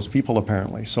one of those people,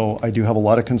 apparently. So I do have a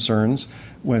lot of concerns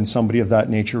when somebody of that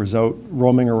nature is out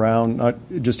roaming around, not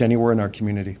just anywhere in our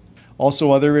community.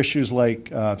 Also, other issues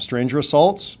like stranger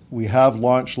assaults. We have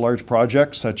launched large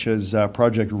projects such as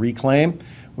Project Reclaim,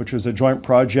 which was a joint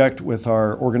project with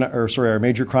our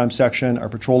major crime section, our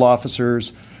patrol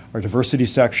officers, our diversity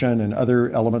section, and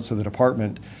other elements of the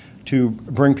department to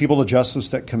bring people to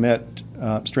justice that commit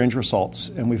stranger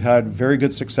assaults. And we've had very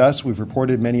good success. We've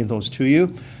reported many of those to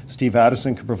you. Steve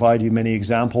Addison could provide you many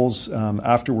examples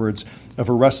afterwards of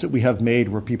arrests that we have made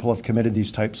where people have committed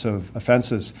these types of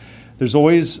offenses. There's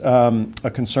always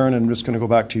a concern, and I'm just going to go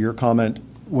back to your comment,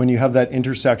 when you have that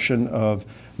intersection of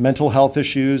mental health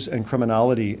issues and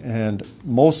criminality. And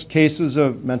most cases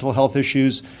of mental health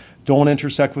issues don't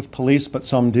intersect with police, but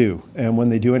some do. And when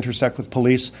they do intersect with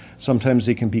police, sometimes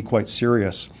they can be quite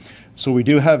serious. So we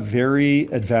do have very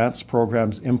advanced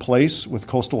programs in place with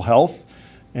Coastal Health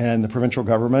and the provincial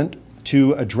government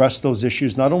to address those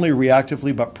issues, not only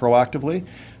reactively, but proactively.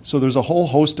 So there's a whole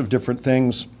host of different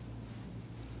things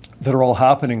that are all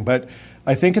happening. But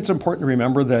I think it's important to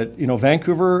remember that,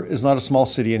 Vancouver is not a small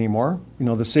city anymore.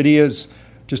 The city is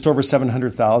just over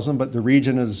 700,000, but the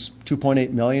region is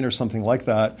 2.8 million or something like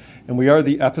that. And we are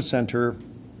the epicenter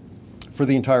for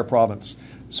the entire province.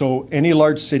 So any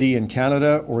large city in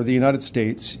Canada or the United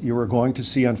States, you are going to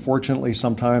see, unfortunately,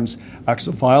 sometimes acts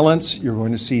of violence. You're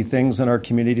going to see things in our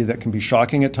community that can be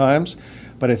shocking at times.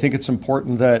 But I think it's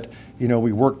important that,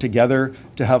 we work together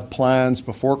to have plans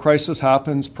before crisis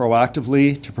happens,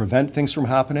 proactively, to prevent things from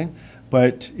happening.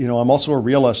 But, I'm also a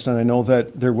realist, and I know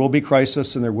that there will be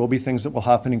crisis and there will be things that will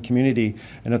happen in community.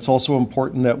 And it's also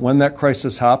important that when that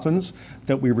crisis happens,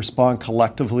 that we respond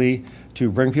collectively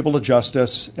to bring people to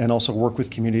justice and also work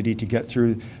with community to get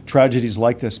through tragedies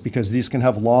like this, because these can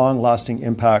have long-lasting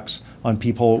impacts on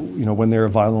people, when they're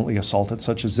violently assaulted,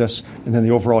 such as this, and then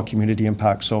the overall community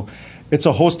impact. So it's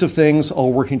a host of things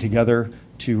all working together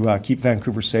to keep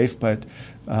Vancouver safe. But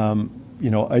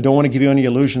I don't want to give you any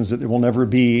illusions that there will never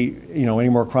be, any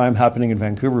more crime happening in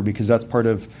Vancouver, because that's part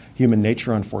of human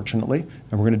nature, unfortunately.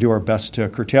 And we're going to do our best to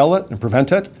curtail it and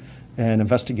prevent it and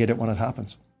investigate it when it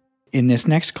happens. In this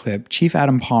next clip, Chief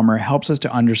Adam Palmer helps us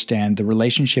to understand the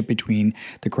relationship between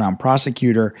the Crown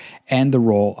Prosecutor and the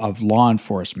role of law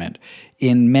enforcement.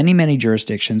 In many, many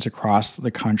jurisdictions across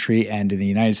the country and in the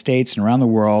United States and around the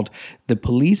world, the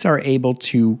police are able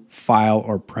to file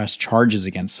or press charges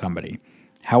against somebody.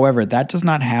 However, that does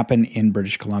not happen in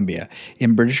British Columbia.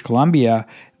 In British Columbia,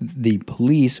 the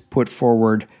police put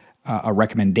forward a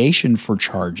recommendation for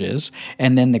charges,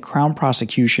 and then the Crown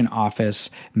Prosecution Office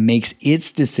makes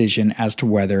its decision as to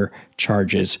whether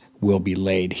charges will be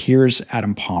laid. Here's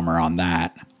Adam Palmer on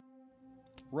that.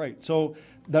 Right. So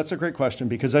that's a great question,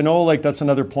 because I know that's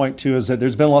another point too, is that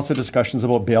there's been lots of discussions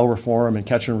about bail reform and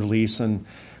catch and release and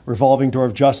revolving door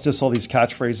of justice, all these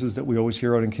catchphrases that we always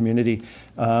hear out in community.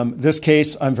 This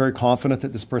case, I'm very confident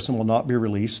that this person will not be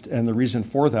released. And the reason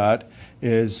for that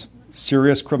is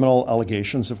serious criminal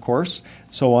allegations, of course.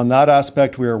 So on that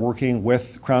aspect, we are working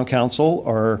with Crown Counsel,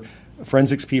 our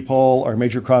forensics people, our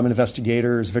major crime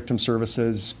investigators, victim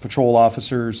services, patrol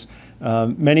officers.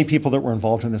 Many people that were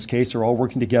involved in this case are all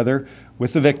working together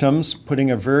with the victims, putting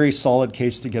a very solid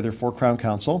case together for Crown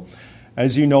Counsel.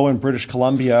 As you know, in British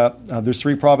Columbia, there's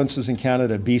 3 provinces in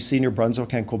Canada, BC, New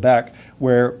Brunswick, and Quebec,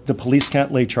 where the police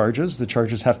can't lay charges. The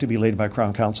charges have to be laid by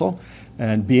Crown Counsel.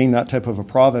 And being that type of a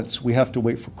province, we have to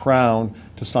wait for Crown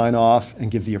to sign off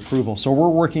and give the approval. So we're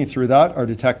working through that. Our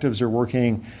detectives are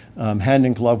working hand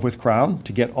in glove with Crown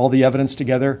to get all the evidence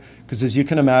together. Because as you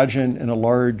can imagine, in a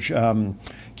large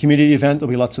community event,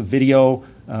 there'll be lots of video.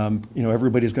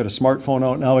 Everybody's got a smartphone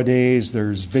out nowadays.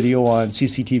 There's video on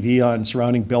CCTV on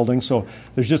surrounding buildings. So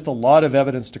there's just a lot of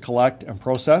evidence to collect and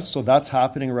process. So that's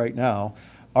happening right now.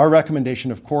 Our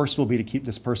recommendation, of course, will be to keep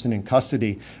this person in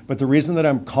custody. But the reason that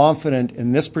I'm confident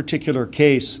in this particular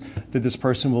case that this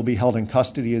person will be held in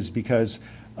custody is because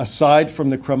aside from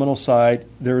the criminal side,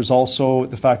 there is also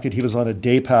the fact that he was on a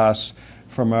day pass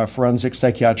from a forensic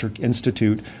psychiatric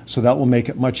institute. So that will make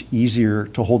it much easier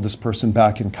to hold this person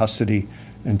back in custody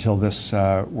until this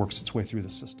works its way through the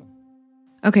system.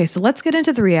 Okay, so let's get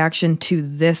into the reaction to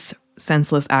this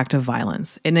senseless act of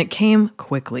violence. And it came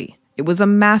quickly. It was a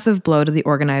massive blow to the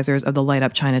organizers of the Light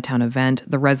Up Chinatown event,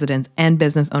 the residents and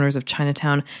business owners of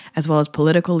Chinatown, as well as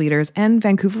political leaders and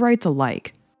Vancouverites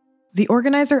alike. The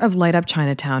organizer of Light Up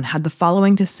Chinatown had the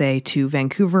following to say to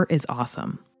Vancouver is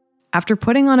Awesome. After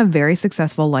putting on a very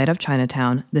successful Light Up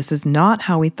Chinatown, this is not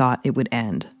how we thought it would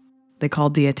end. They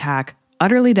called the attack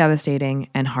utterly devastating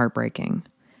and heartbreaking.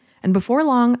 And before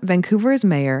long, Vancouver's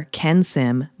mayor, Ken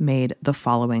Sim, made the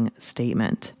following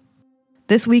statement.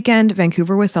 This weekend,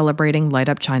 Vancouver was celebrating Light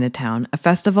Up Chinatown, a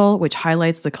festival which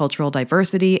highlights the cultural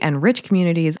diversity and rich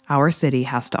communities our city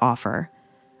has to offer.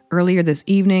 Earlier this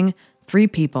evening, 3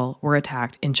 people were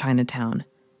attacked in Chinatown.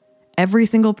 Every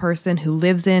single person who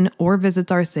lives in or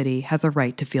visits our city has a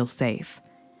right to feel safe.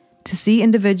 To see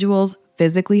individuals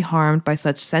physically harmed by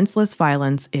such senseless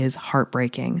violence is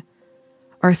heartbreaking.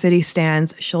 Our city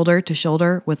stands shoulder to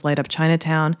shoulder with Light Up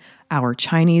Chinatown, our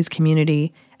Chinese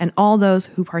community, and all those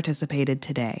who participated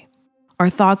today.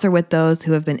 Our thoughts are with those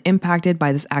who have been impacted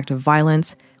by this act of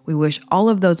violence. We wish all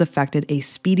of those affected a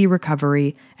speedy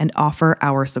recovery and offer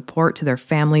our support to their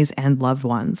families and loved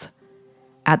ones.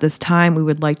 At this time, we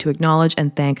would like to acknowledge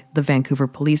and thank the Vancouver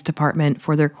Police Department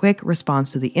for their quick response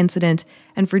to the incident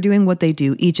and for doing what they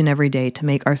do each and every day to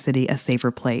make our city a safer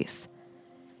place.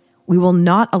 We will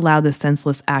not allow this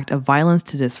senseless act of violence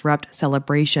to disrupt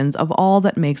celebrations of all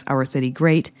that makes our city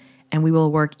great, and we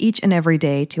will work each and every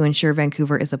day to ensure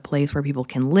Vancouver is a place where people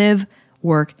can live,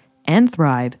 work, and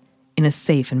thrive in a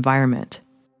safe environment.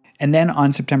 And then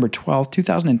on September 12,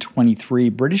 2023,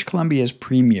 British Columbia's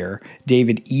Premier,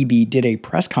 David Eby, did a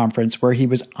press conference where he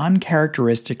was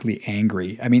uncharacteristically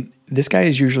angry. I mean, this guy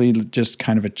is usually just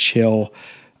kind of a chill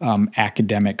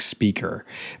academic speaker.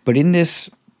 But in this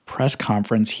press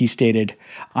conference, he stated,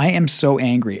 "I am so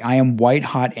angry. I am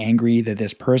white-hot angry that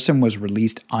this person was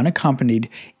released unaccompanied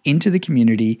into the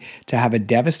community to have a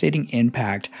devastating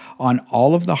impact on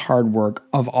all of the hard work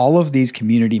of all of these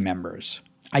community members.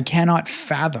 I cannot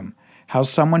fathom how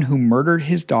someone who murdered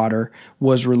his daughter,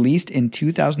 was released in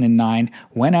 2009,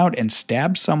 went out and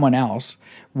stabbed someone else,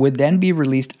 would then be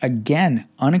released again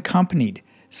unaccompanied,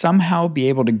 somehow be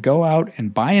able to go out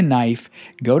and buy a knife,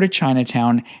 go to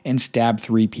Chinatown, and stab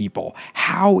 3 people.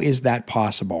 How is that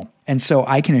possible? And so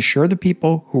I can assure the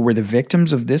people who were the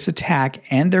victims of this attack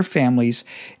and their families,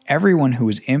 everyone who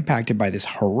was impacted by this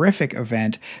horrific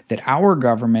event, that our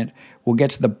government will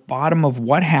get to the bottom of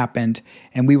what happened,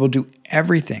 and we will do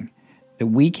everything that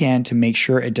we can to make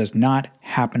sure it does not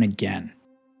happen again."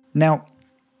 Now,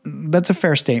 that's a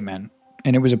fair statement.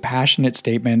 And it was a passionate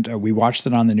statement. We watched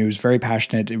it on the news, very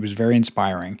passionate. It was very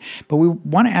inspiring. But we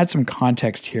want to add some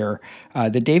context here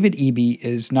that David Eby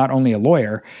is not only a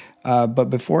lawyer, but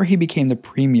before he became the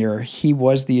premier, he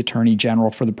was the Attorney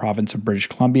General for the province of British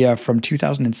Columbia from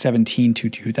 2017 to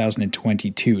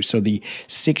 2022, so the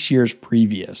 6 years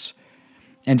previous.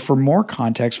 And for more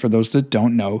context, for those that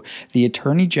don't know, the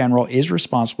Attorney General is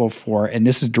responsible for, and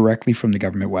this is directly from the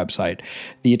government website,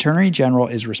 the Attorney General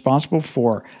is responsible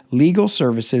for legal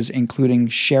services, including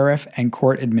sheriff and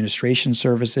court administration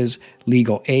services,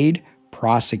 legal aid,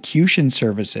 prosecution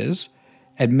services,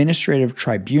 administrative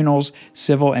tribunals,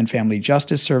 civil and family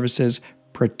justice services,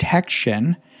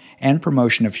 protection and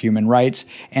promotion of human rights,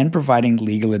 and providing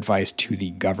legal advice to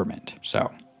the government.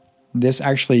 So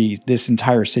this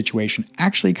entire situation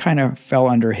actually kind of fell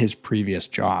under his previous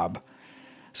job.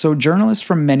 So journalists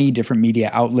from many different media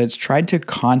outlets tried to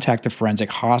contact the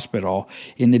forensic hospital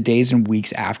in the days and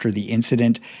weeks after the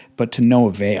incident, but to no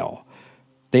avail.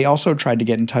 They also tried to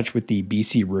get in touch with the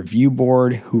BC Review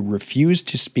Board, who refused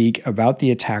to speak about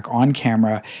the attack on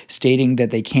camera, stating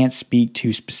that they can't speak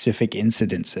to specific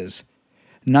incidences.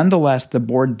 Nonetheless, the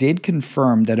board did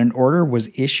confirm that an order was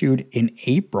issued in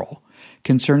April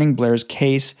concerning Blair's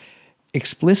case,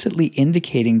 explicitly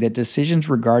indicating that decisions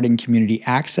regarding community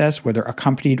access, whether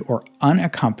accompanied or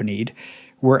unaccompanied,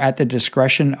 were at the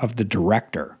discretion of the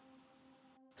director.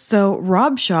 So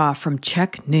Rob Shaw from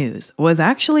Czech News was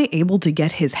actually able to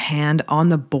get his hand on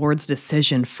the board's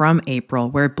decision from April,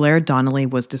 where Blair Donnelly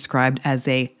was described as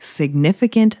a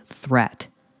significant threat.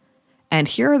 And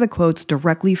here are the quotes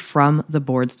directly from the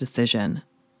board's decision.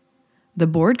 The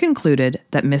board concluded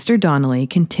that Mr. Donnelly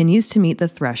continues to meet the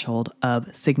threshold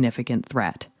of significant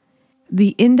threat.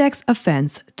 The index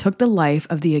offense took the life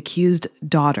of the accused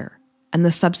daughter, and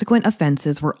the subsequent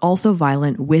offenses were also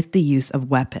violent with the use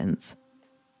of weapons.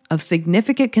 Of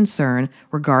significant concern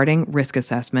regarding risk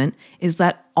assessment is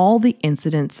that all the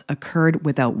incidents occurred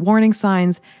without warning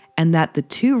signs and that the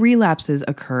 2 relapses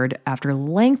occurred after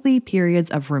lengthy periods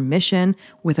of remission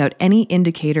without any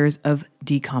indicators of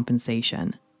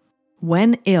decompensation.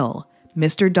 When ill,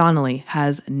 Mr. Donnelly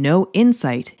has no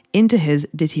insight into his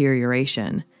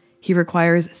deterioration. He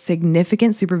requires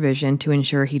significant supervision to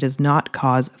ensure he does not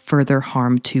cause further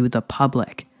harm to the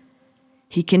public.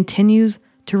 He continues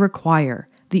to require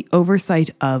the oversight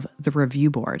of the review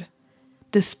board.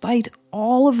 Despite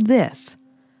all of this,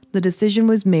 the decision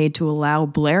was made to allow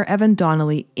Blair Evan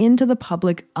Donnelly into the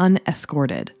public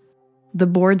unescorted. The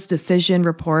board's decision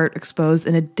report exposed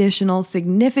an additional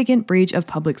significant breach of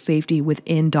public safety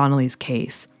within Donnelly's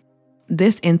case.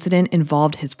 This incident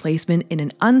involved his placement in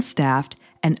an unstaffed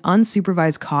and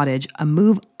unsupervised cottage, a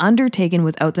move undertaken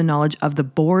without the knowledge of the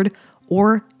board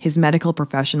or his medical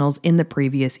professionals in the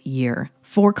previous year.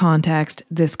 For context,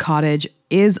 this cottage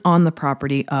is on the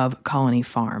property of Colony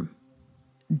Farm.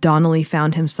 Donnelly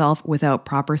found himself without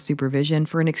proper supervision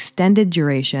for an extended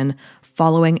duration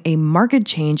following a marked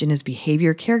change in his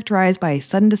behavior characterized by a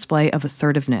sudden display of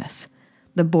assertiveness.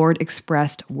 The board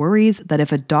expressed worries that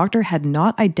if a doctor had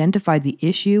not identified the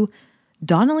issue,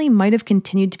 Donnelly might have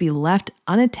continued to be left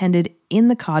unattended in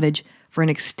the cottage for an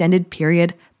extended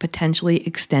period, potentially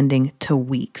extending to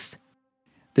weeks.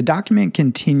 The document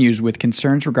continues with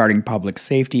concerns regarding public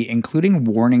safety, including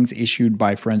warnings issued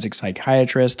by forensic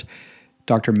psychiatrist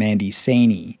Dr. Mandy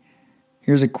Saini.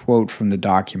 Here's a quote from the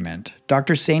document.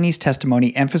 Dr. Saini's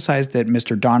testimony emphasized that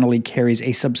Mr. Donnelly carries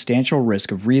a substantial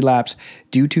risk of relapse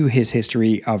due to his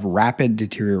history of rapid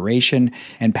deterioration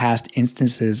and past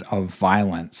instances of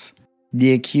violence.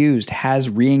 The accused has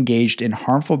re-engaged in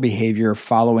harmful behavior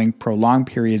following prolonged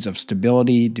periods of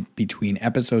stability between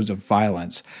episodes of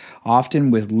violence,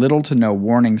 often with little to no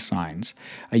warning signs,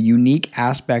 a unique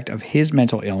aspect of his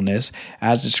mental illness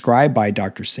as described by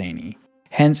Dr. Saini.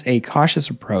 Hence, a cautious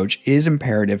approach is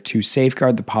imperative to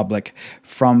safeguard the public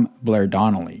from Blair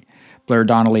Donnelly. Blair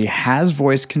Donnelly has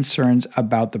voiced concerns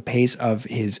about the pace of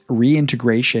his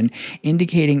reintegration,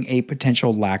 indicating a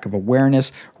potential lack of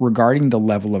awareness regarding the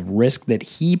level of risk that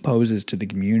he poses to the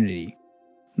community.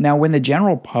 Now, when the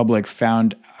general public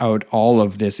found out all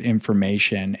of this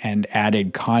information and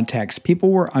added context,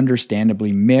 people were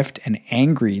understandably miffed and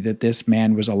angry that this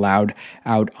man was allowed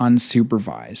out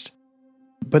unsupervised.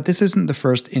 But this isn't the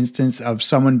first instance of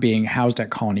someone being housed at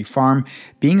Colony Farm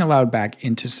being allowed back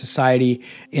into society.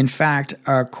 In fact,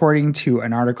 according to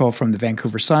an article from the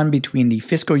Vancouver Sun, between the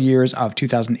fiscal years of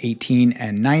 2018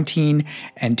 and 19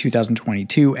 and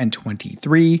 2022 and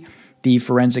 23, the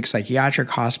Forensic Psychiatric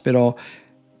Hospital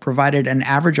provided an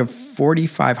average of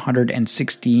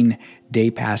 4,516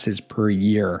 day passes per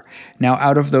year. Now,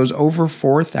 out of those over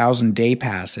 4,000 day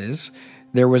passes,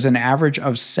 there was an average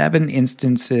of 7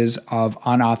 instances of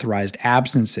unauthorized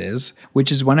absences, which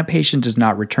is when a patient does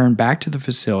not return back to the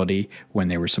facility when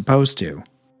they were supposed to.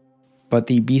 But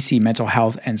the BC Mental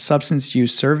Health and Substance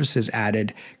Use Services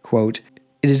added, quote,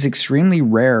 It is extremely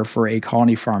rare for a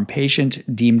Colony Farm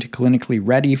patient deemed clinically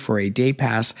ready for a day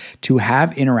pass to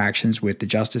have interactions with the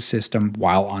justice system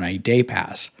while on a day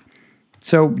pass.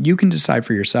 So you can decide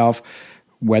for yourself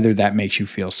whether that makes you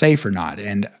feel safe or not.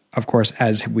 And of course,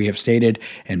 as we have stated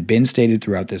and been stated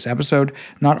throughout this episode,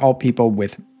 not all people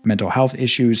with mental health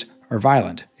issues are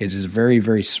violent. It is a very,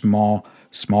 very small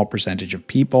percentage of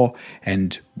people.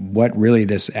 And what really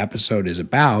this episode is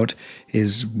about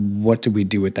is what do we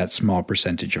do with that small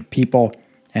percentage of people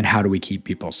and how do we keep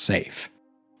people safe?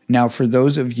 Now, for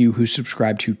those of you who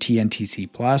subscribe to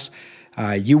TNTC Plus,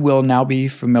 you will now be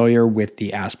familiar with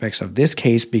the aspects of this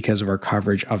case because of our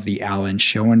coverage of the Alan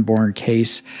Schoenborn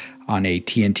case on a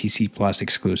TNTC Plus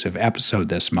exclusive episode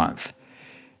this month.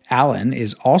 Alan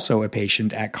is also a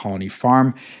patient at Colony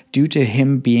Farm due to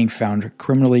him being found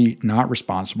criminally not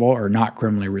responsible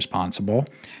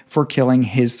for killing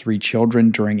his 3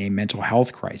 children during a mental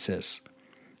health crisis.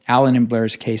 Alan and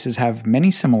Blair's cases have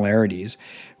many similarities,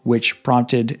 which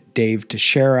prompted Dave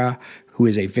Teixeira, who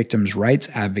is a victims' rights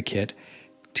advocate,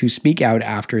 to speak out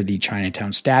after the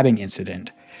Chinatown stabbing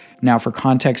incident. Now, for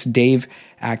context, Dave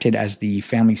acted as the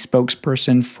family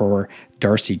spokesperson for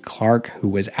Darcy Clark, who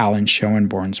was Alan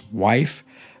Schoenborn's wife,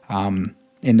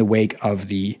 in the wake of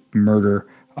the murder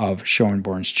of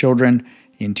Schoenborn's children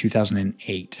in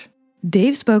 2008.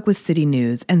 Dave spoke with City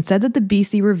News and said that the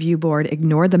BC Review Board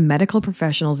ignored the medical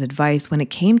professional's advice when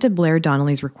it came to Blair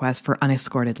Donnelly's request for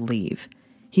unescorted leave.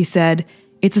 He said,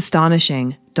 "It's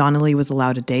astonishing Donnelly was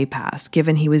allowed a day pass,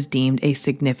 given he was deemed a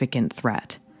significant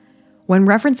threat." When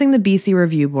referencing the BC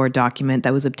Review Board document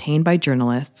that was obtained by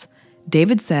journalists,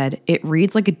 David said it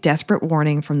reads like a desperate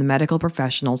warning from the medical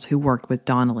professionals who worked with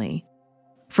Donnelly.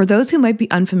 For those who might be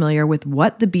unfamiliar with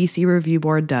what the BC Review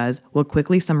Board does, we'll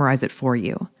quickly summarize it for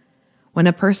you. When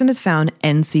a person is found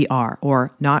NCR,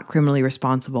 or not criminally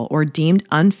responsible, or deemed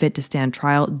unfit to stand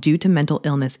trial due to mental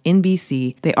illness in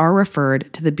BC, they are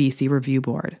referred to the BC Review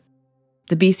Board.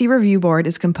 The BC Review Board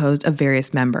is composed of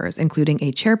various members, including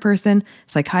a chairperson,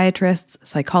 psychiatrists,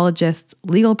 psychologists,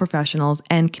 legal professionals,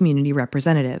 and community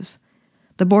representatives.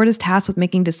 The board is tasked with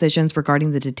making decisions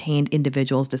regarding the detained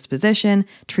individual's disposition,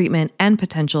 treatment, and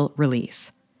potential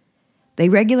release. They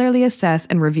regularly assess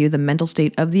and review the mental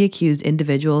state of the accused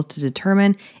individuals to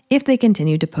determine if they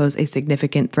continue to pose a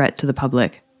significant threat to the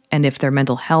public and if their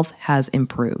mental health has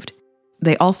improved.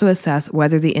 They also assess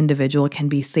whether the individual can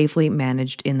be safely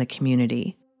managed in the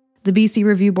community. The BC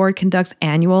Review Board conducts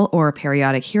annual or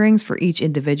periodic hearings for each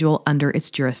individual under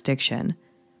its jurisdiction,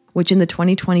 which in the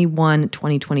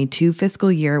 2021-2022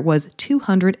 fiscal year was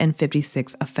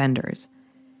 256 offenders.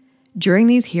 During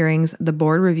these hearings, the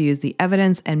board reviews the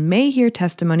evidence and may hear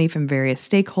testimony from various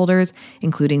stakeholders,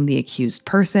 including the accused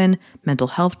person, mental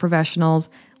health professionals,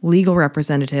 legal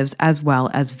representatives, as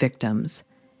well as victims.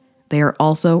 They are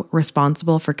also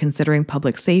responsible for considering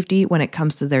public safety when it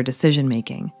comes to their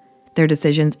decision-making. Their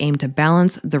decisions aim to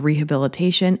balance the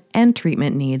rehabilitation and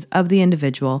treatment needs of the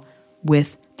individual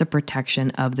with the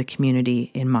protection of the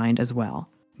community in mind as well.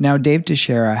 Now, Dave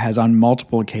Teixeira has on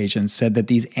multiple occasions said that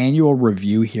these annual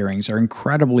review hearings are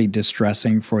incredibly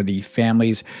distressing for the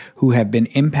families who have been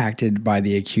impacted by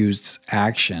the accused's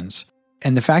actions.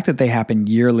 And the fact that they happen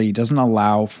yearly doesn't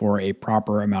allow for a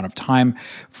proper amount of time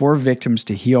for victims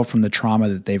to heal from the trauma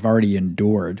that they've already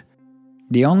endured.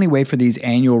 The only way for these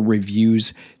annual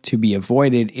reviews to be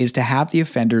avoided is to have the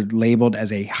offender labeled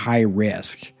as a high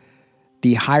risk.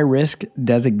 The high-risk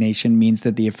designation means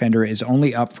that the offender is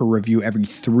only up for review every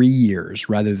 3 years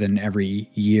rather than every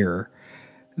year,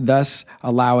 thus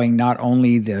allowing not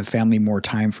only the family more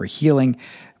time for healing,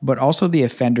 but also the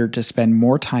offender to spend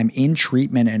more time in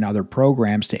treatment and other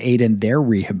programs to aid in their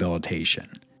rehabilitation.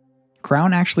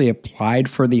 Crown actually applied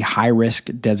for the high-risk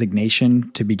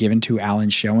designation to be given to Alan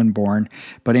Schoenborn,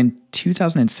 but in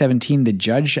 2017, the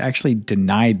judge actually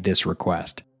denied this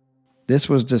request. This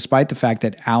was despite the fact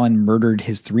that Alan murdered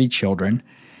his 3 children,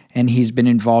 and he's been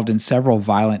involved in several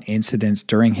violent incidents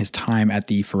during his time at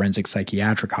the Forensic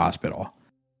Psychiatric Hospital.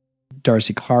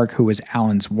 Darcy Clark, who was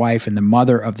Alan's wife and the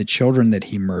mother of the children that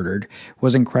he murdered,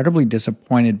 was incredibly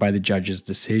disappointed by the judge's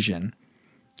decision.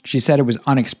 She said it was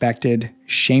unexpected,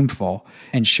 shameful,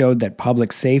 and showed that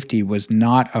public safety was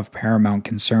not of paramount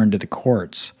concern to the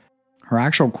courts. Her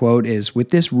actual quote is, "With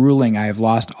this ruling, I have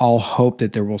lost all hope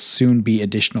that there will soon be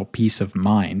additional peace of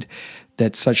mind,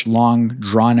 that such long,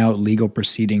 drawn-out legal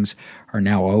proceedings are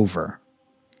now over."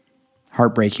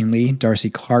 Heartbreakingly, Darcy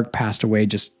Clark passed away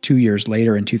just 2 years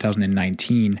later in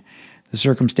 2019. The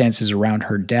circumstances around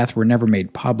her death were never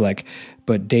made public,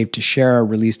 but Dave Teixeira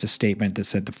released a statement that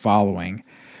said the following: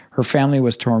 Her family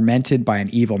was tormented by an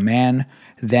evil man,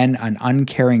 then an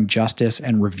uncaring justice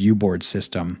and review board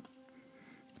system.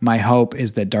 My hope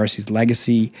is that Darcy's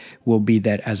legacy will be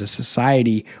that as a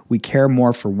society, we care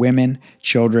more for women,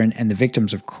 children, and the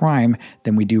victims of crime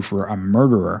than we do for a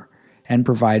murderer, and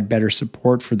provide better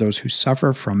support for those who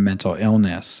suffer from mental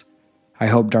illness. I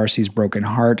hope Darcy's broken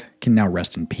heart can now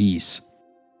rest in peace.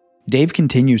 Dave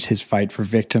continues his fight for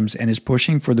victims and is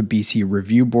pushing for the BC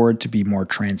Review Board to be more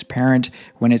transparent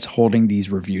when it's holding these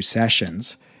review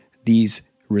sessions. These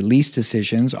release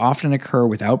decisions often occur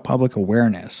without public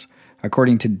awareness.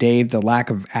 According to Dave, the lack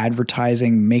of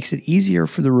advertising makes it easier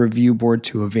for the review board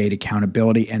to evade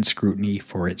accountability and scrutiny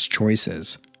for its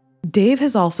choices. Dave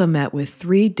has also met with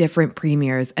 3 different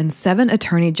premiers and 7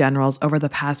 attorney generals over the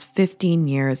past 15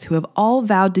 years who have all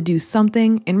vowed to do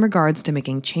something in regards to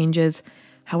making changes.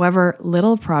 However,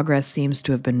 little progress seems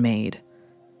to have been made.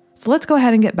 So let's go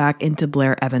ahead and get back into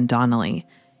Blair Evan Donnelly.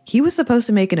 He was supposed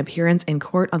to make an appearance in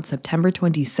court on September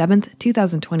 27th,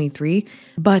 2023,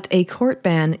 but a court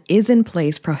ban is in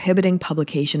place prohibiting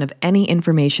publication of any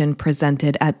information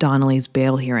presented at Donnelly's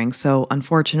bail hearing, so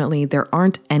unfortunately there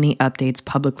aren't any updates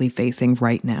publicly facing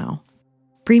right now.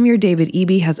 Premier David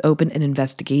Eby has opened an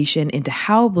investigation into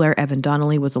how Blair Evan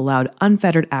Donnelly was allowed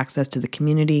unfettered access to the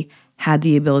community, had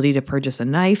the ability to purchase a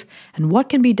knife, and what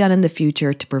can be done in the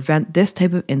future to prevent this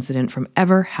type of incident from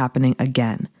ever happening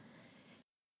again.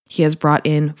 He has brought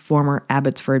in former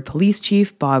Abbotsford Police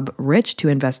Chief Bob Rich to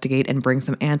investigate and bring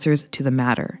some answers to the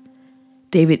matter.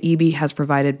 David Eby has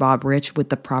provided Bob Rich with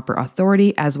the proper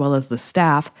authority as well as the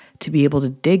staff to be able to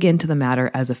dig into the matter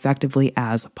as effectively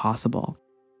as possible.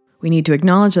 We need to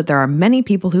acknowledge that there are many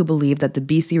people who believe that the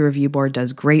BC Review Board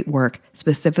does great work,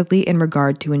 specifically in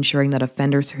regard to ensuring that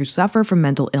offenders who suffer from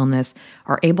mental illness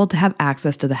are able to have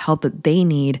access to the help that they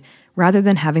need, rather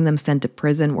than having them sent to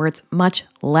prison where it's much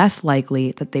less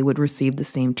likely that they would receive the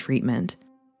same treatment.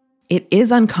 It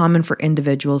is uncommon for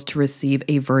individuals to receive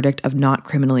a verdict of not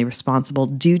criminally responsible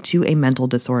due to a mental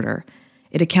disorder.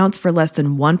 It accounts for less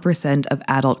than 1% of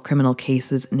adult criminal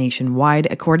cases nationwide,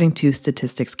 according to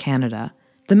Statistics Canada.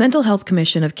 The Mental Health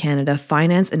Commission of Canada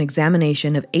financed an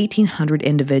examination of 1,800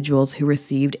 individuals who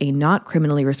received a not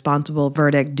criminally responsible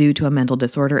verdict due to a mental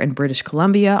disorder in British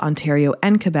Columbia, Ontario,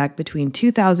 and Quebec between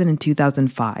 2000 and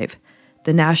 2005.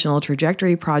 The National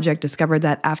Trajectory Project discovered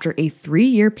that after a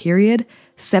 3-year period,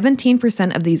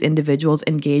 17% of these individuals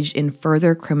engaged in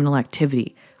further criminal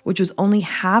activity, which was only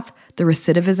half the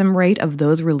recidivism rate of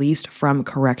those released from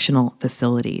correctional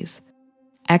facilities.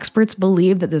 Experts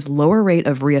believe that this lower rate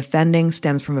of reoffending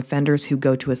stems from offenders who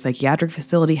go to a psychiatric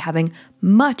facility having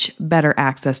much better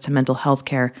access to mental health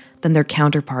care than their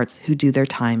counterparts who do their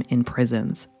time in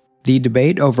prisons. The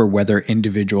debate over whether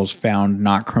individuals found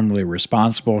not criminally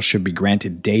responsible should be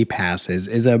granted day passes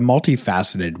is a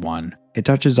multifaceted one. It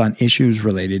touches on issues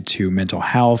related to mental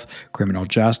health, criminal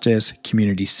justice,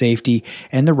 community safety,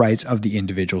 and the rights of the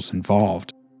individuals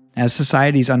involved. As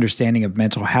society's understanding of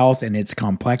mental health and its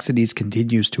complexities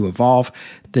continues to evolve,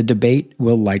 the debate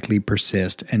will likely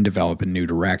persist and develop in new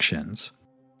directions.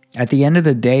 At the end of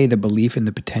the day, the belief in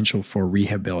the potential for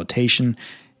rehabilitation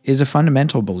is a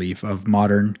fundamental belief of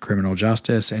modern criminal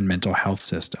justice and mental health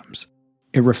systems.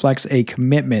 It reflects a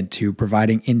commitment to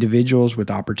providing individuals with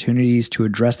opportunities to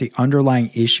address the underlying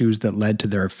issues that led to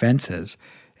their offenses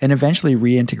and eventually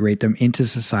reintegrate them into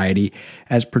society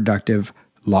as productive,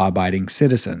 law-abiding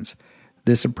citizens.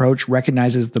 This approach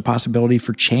recognizes the possibility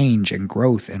for change and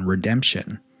growth and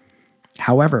redemption.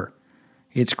 However,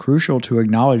 it's crucial to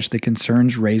acknowledge the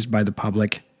concerns raised by the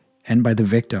public and by the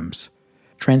victims.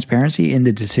 Transparency in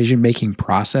the decision-making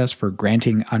process for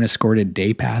granting unescorted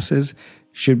day passes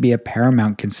should be a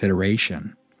paramount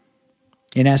consideration.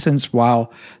 In essence,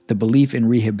 while the belief in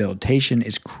rehabilitation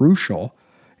is crucial,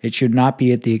 it should not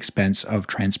be at the expense of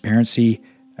transparency,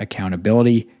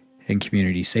 accountability, and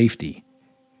community safety.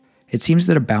 It seems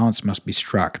that a balance must be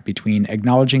struck between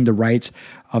acknowledging the rights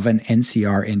of an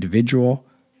NCR individual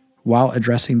while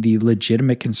addressing the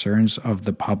legitimate concerns of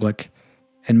the public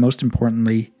and, most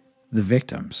importantly, the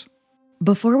victims.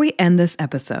 Before we end this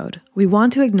episode, we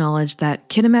want to acknowledge that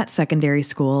Kitimat Secondary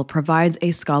School provides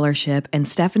a scholarship in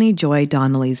Stephanie Joy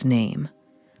Donnelly's name.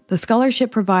 The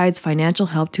scholarship provides financial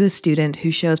help to a student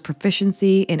who shows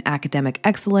proficiency in academic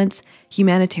excellence,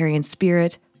 humanitarian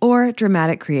spirit, or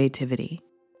dramatic creativity.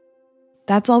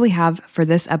 That's all we have for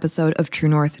this episode of True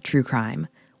North True Crime.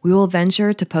 We will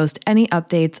venture to post any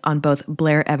updates on both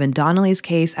Blair Evan Donnelly's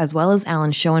case as well as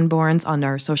Alan Schoenborn's on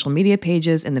our social media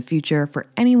pages in the future for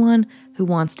anyone who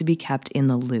wants to be kept in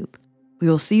the loop. We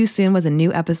will see you soon with a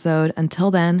new episode.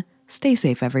 Until then, stay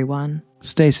safe, everyone.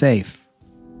 Stay safe.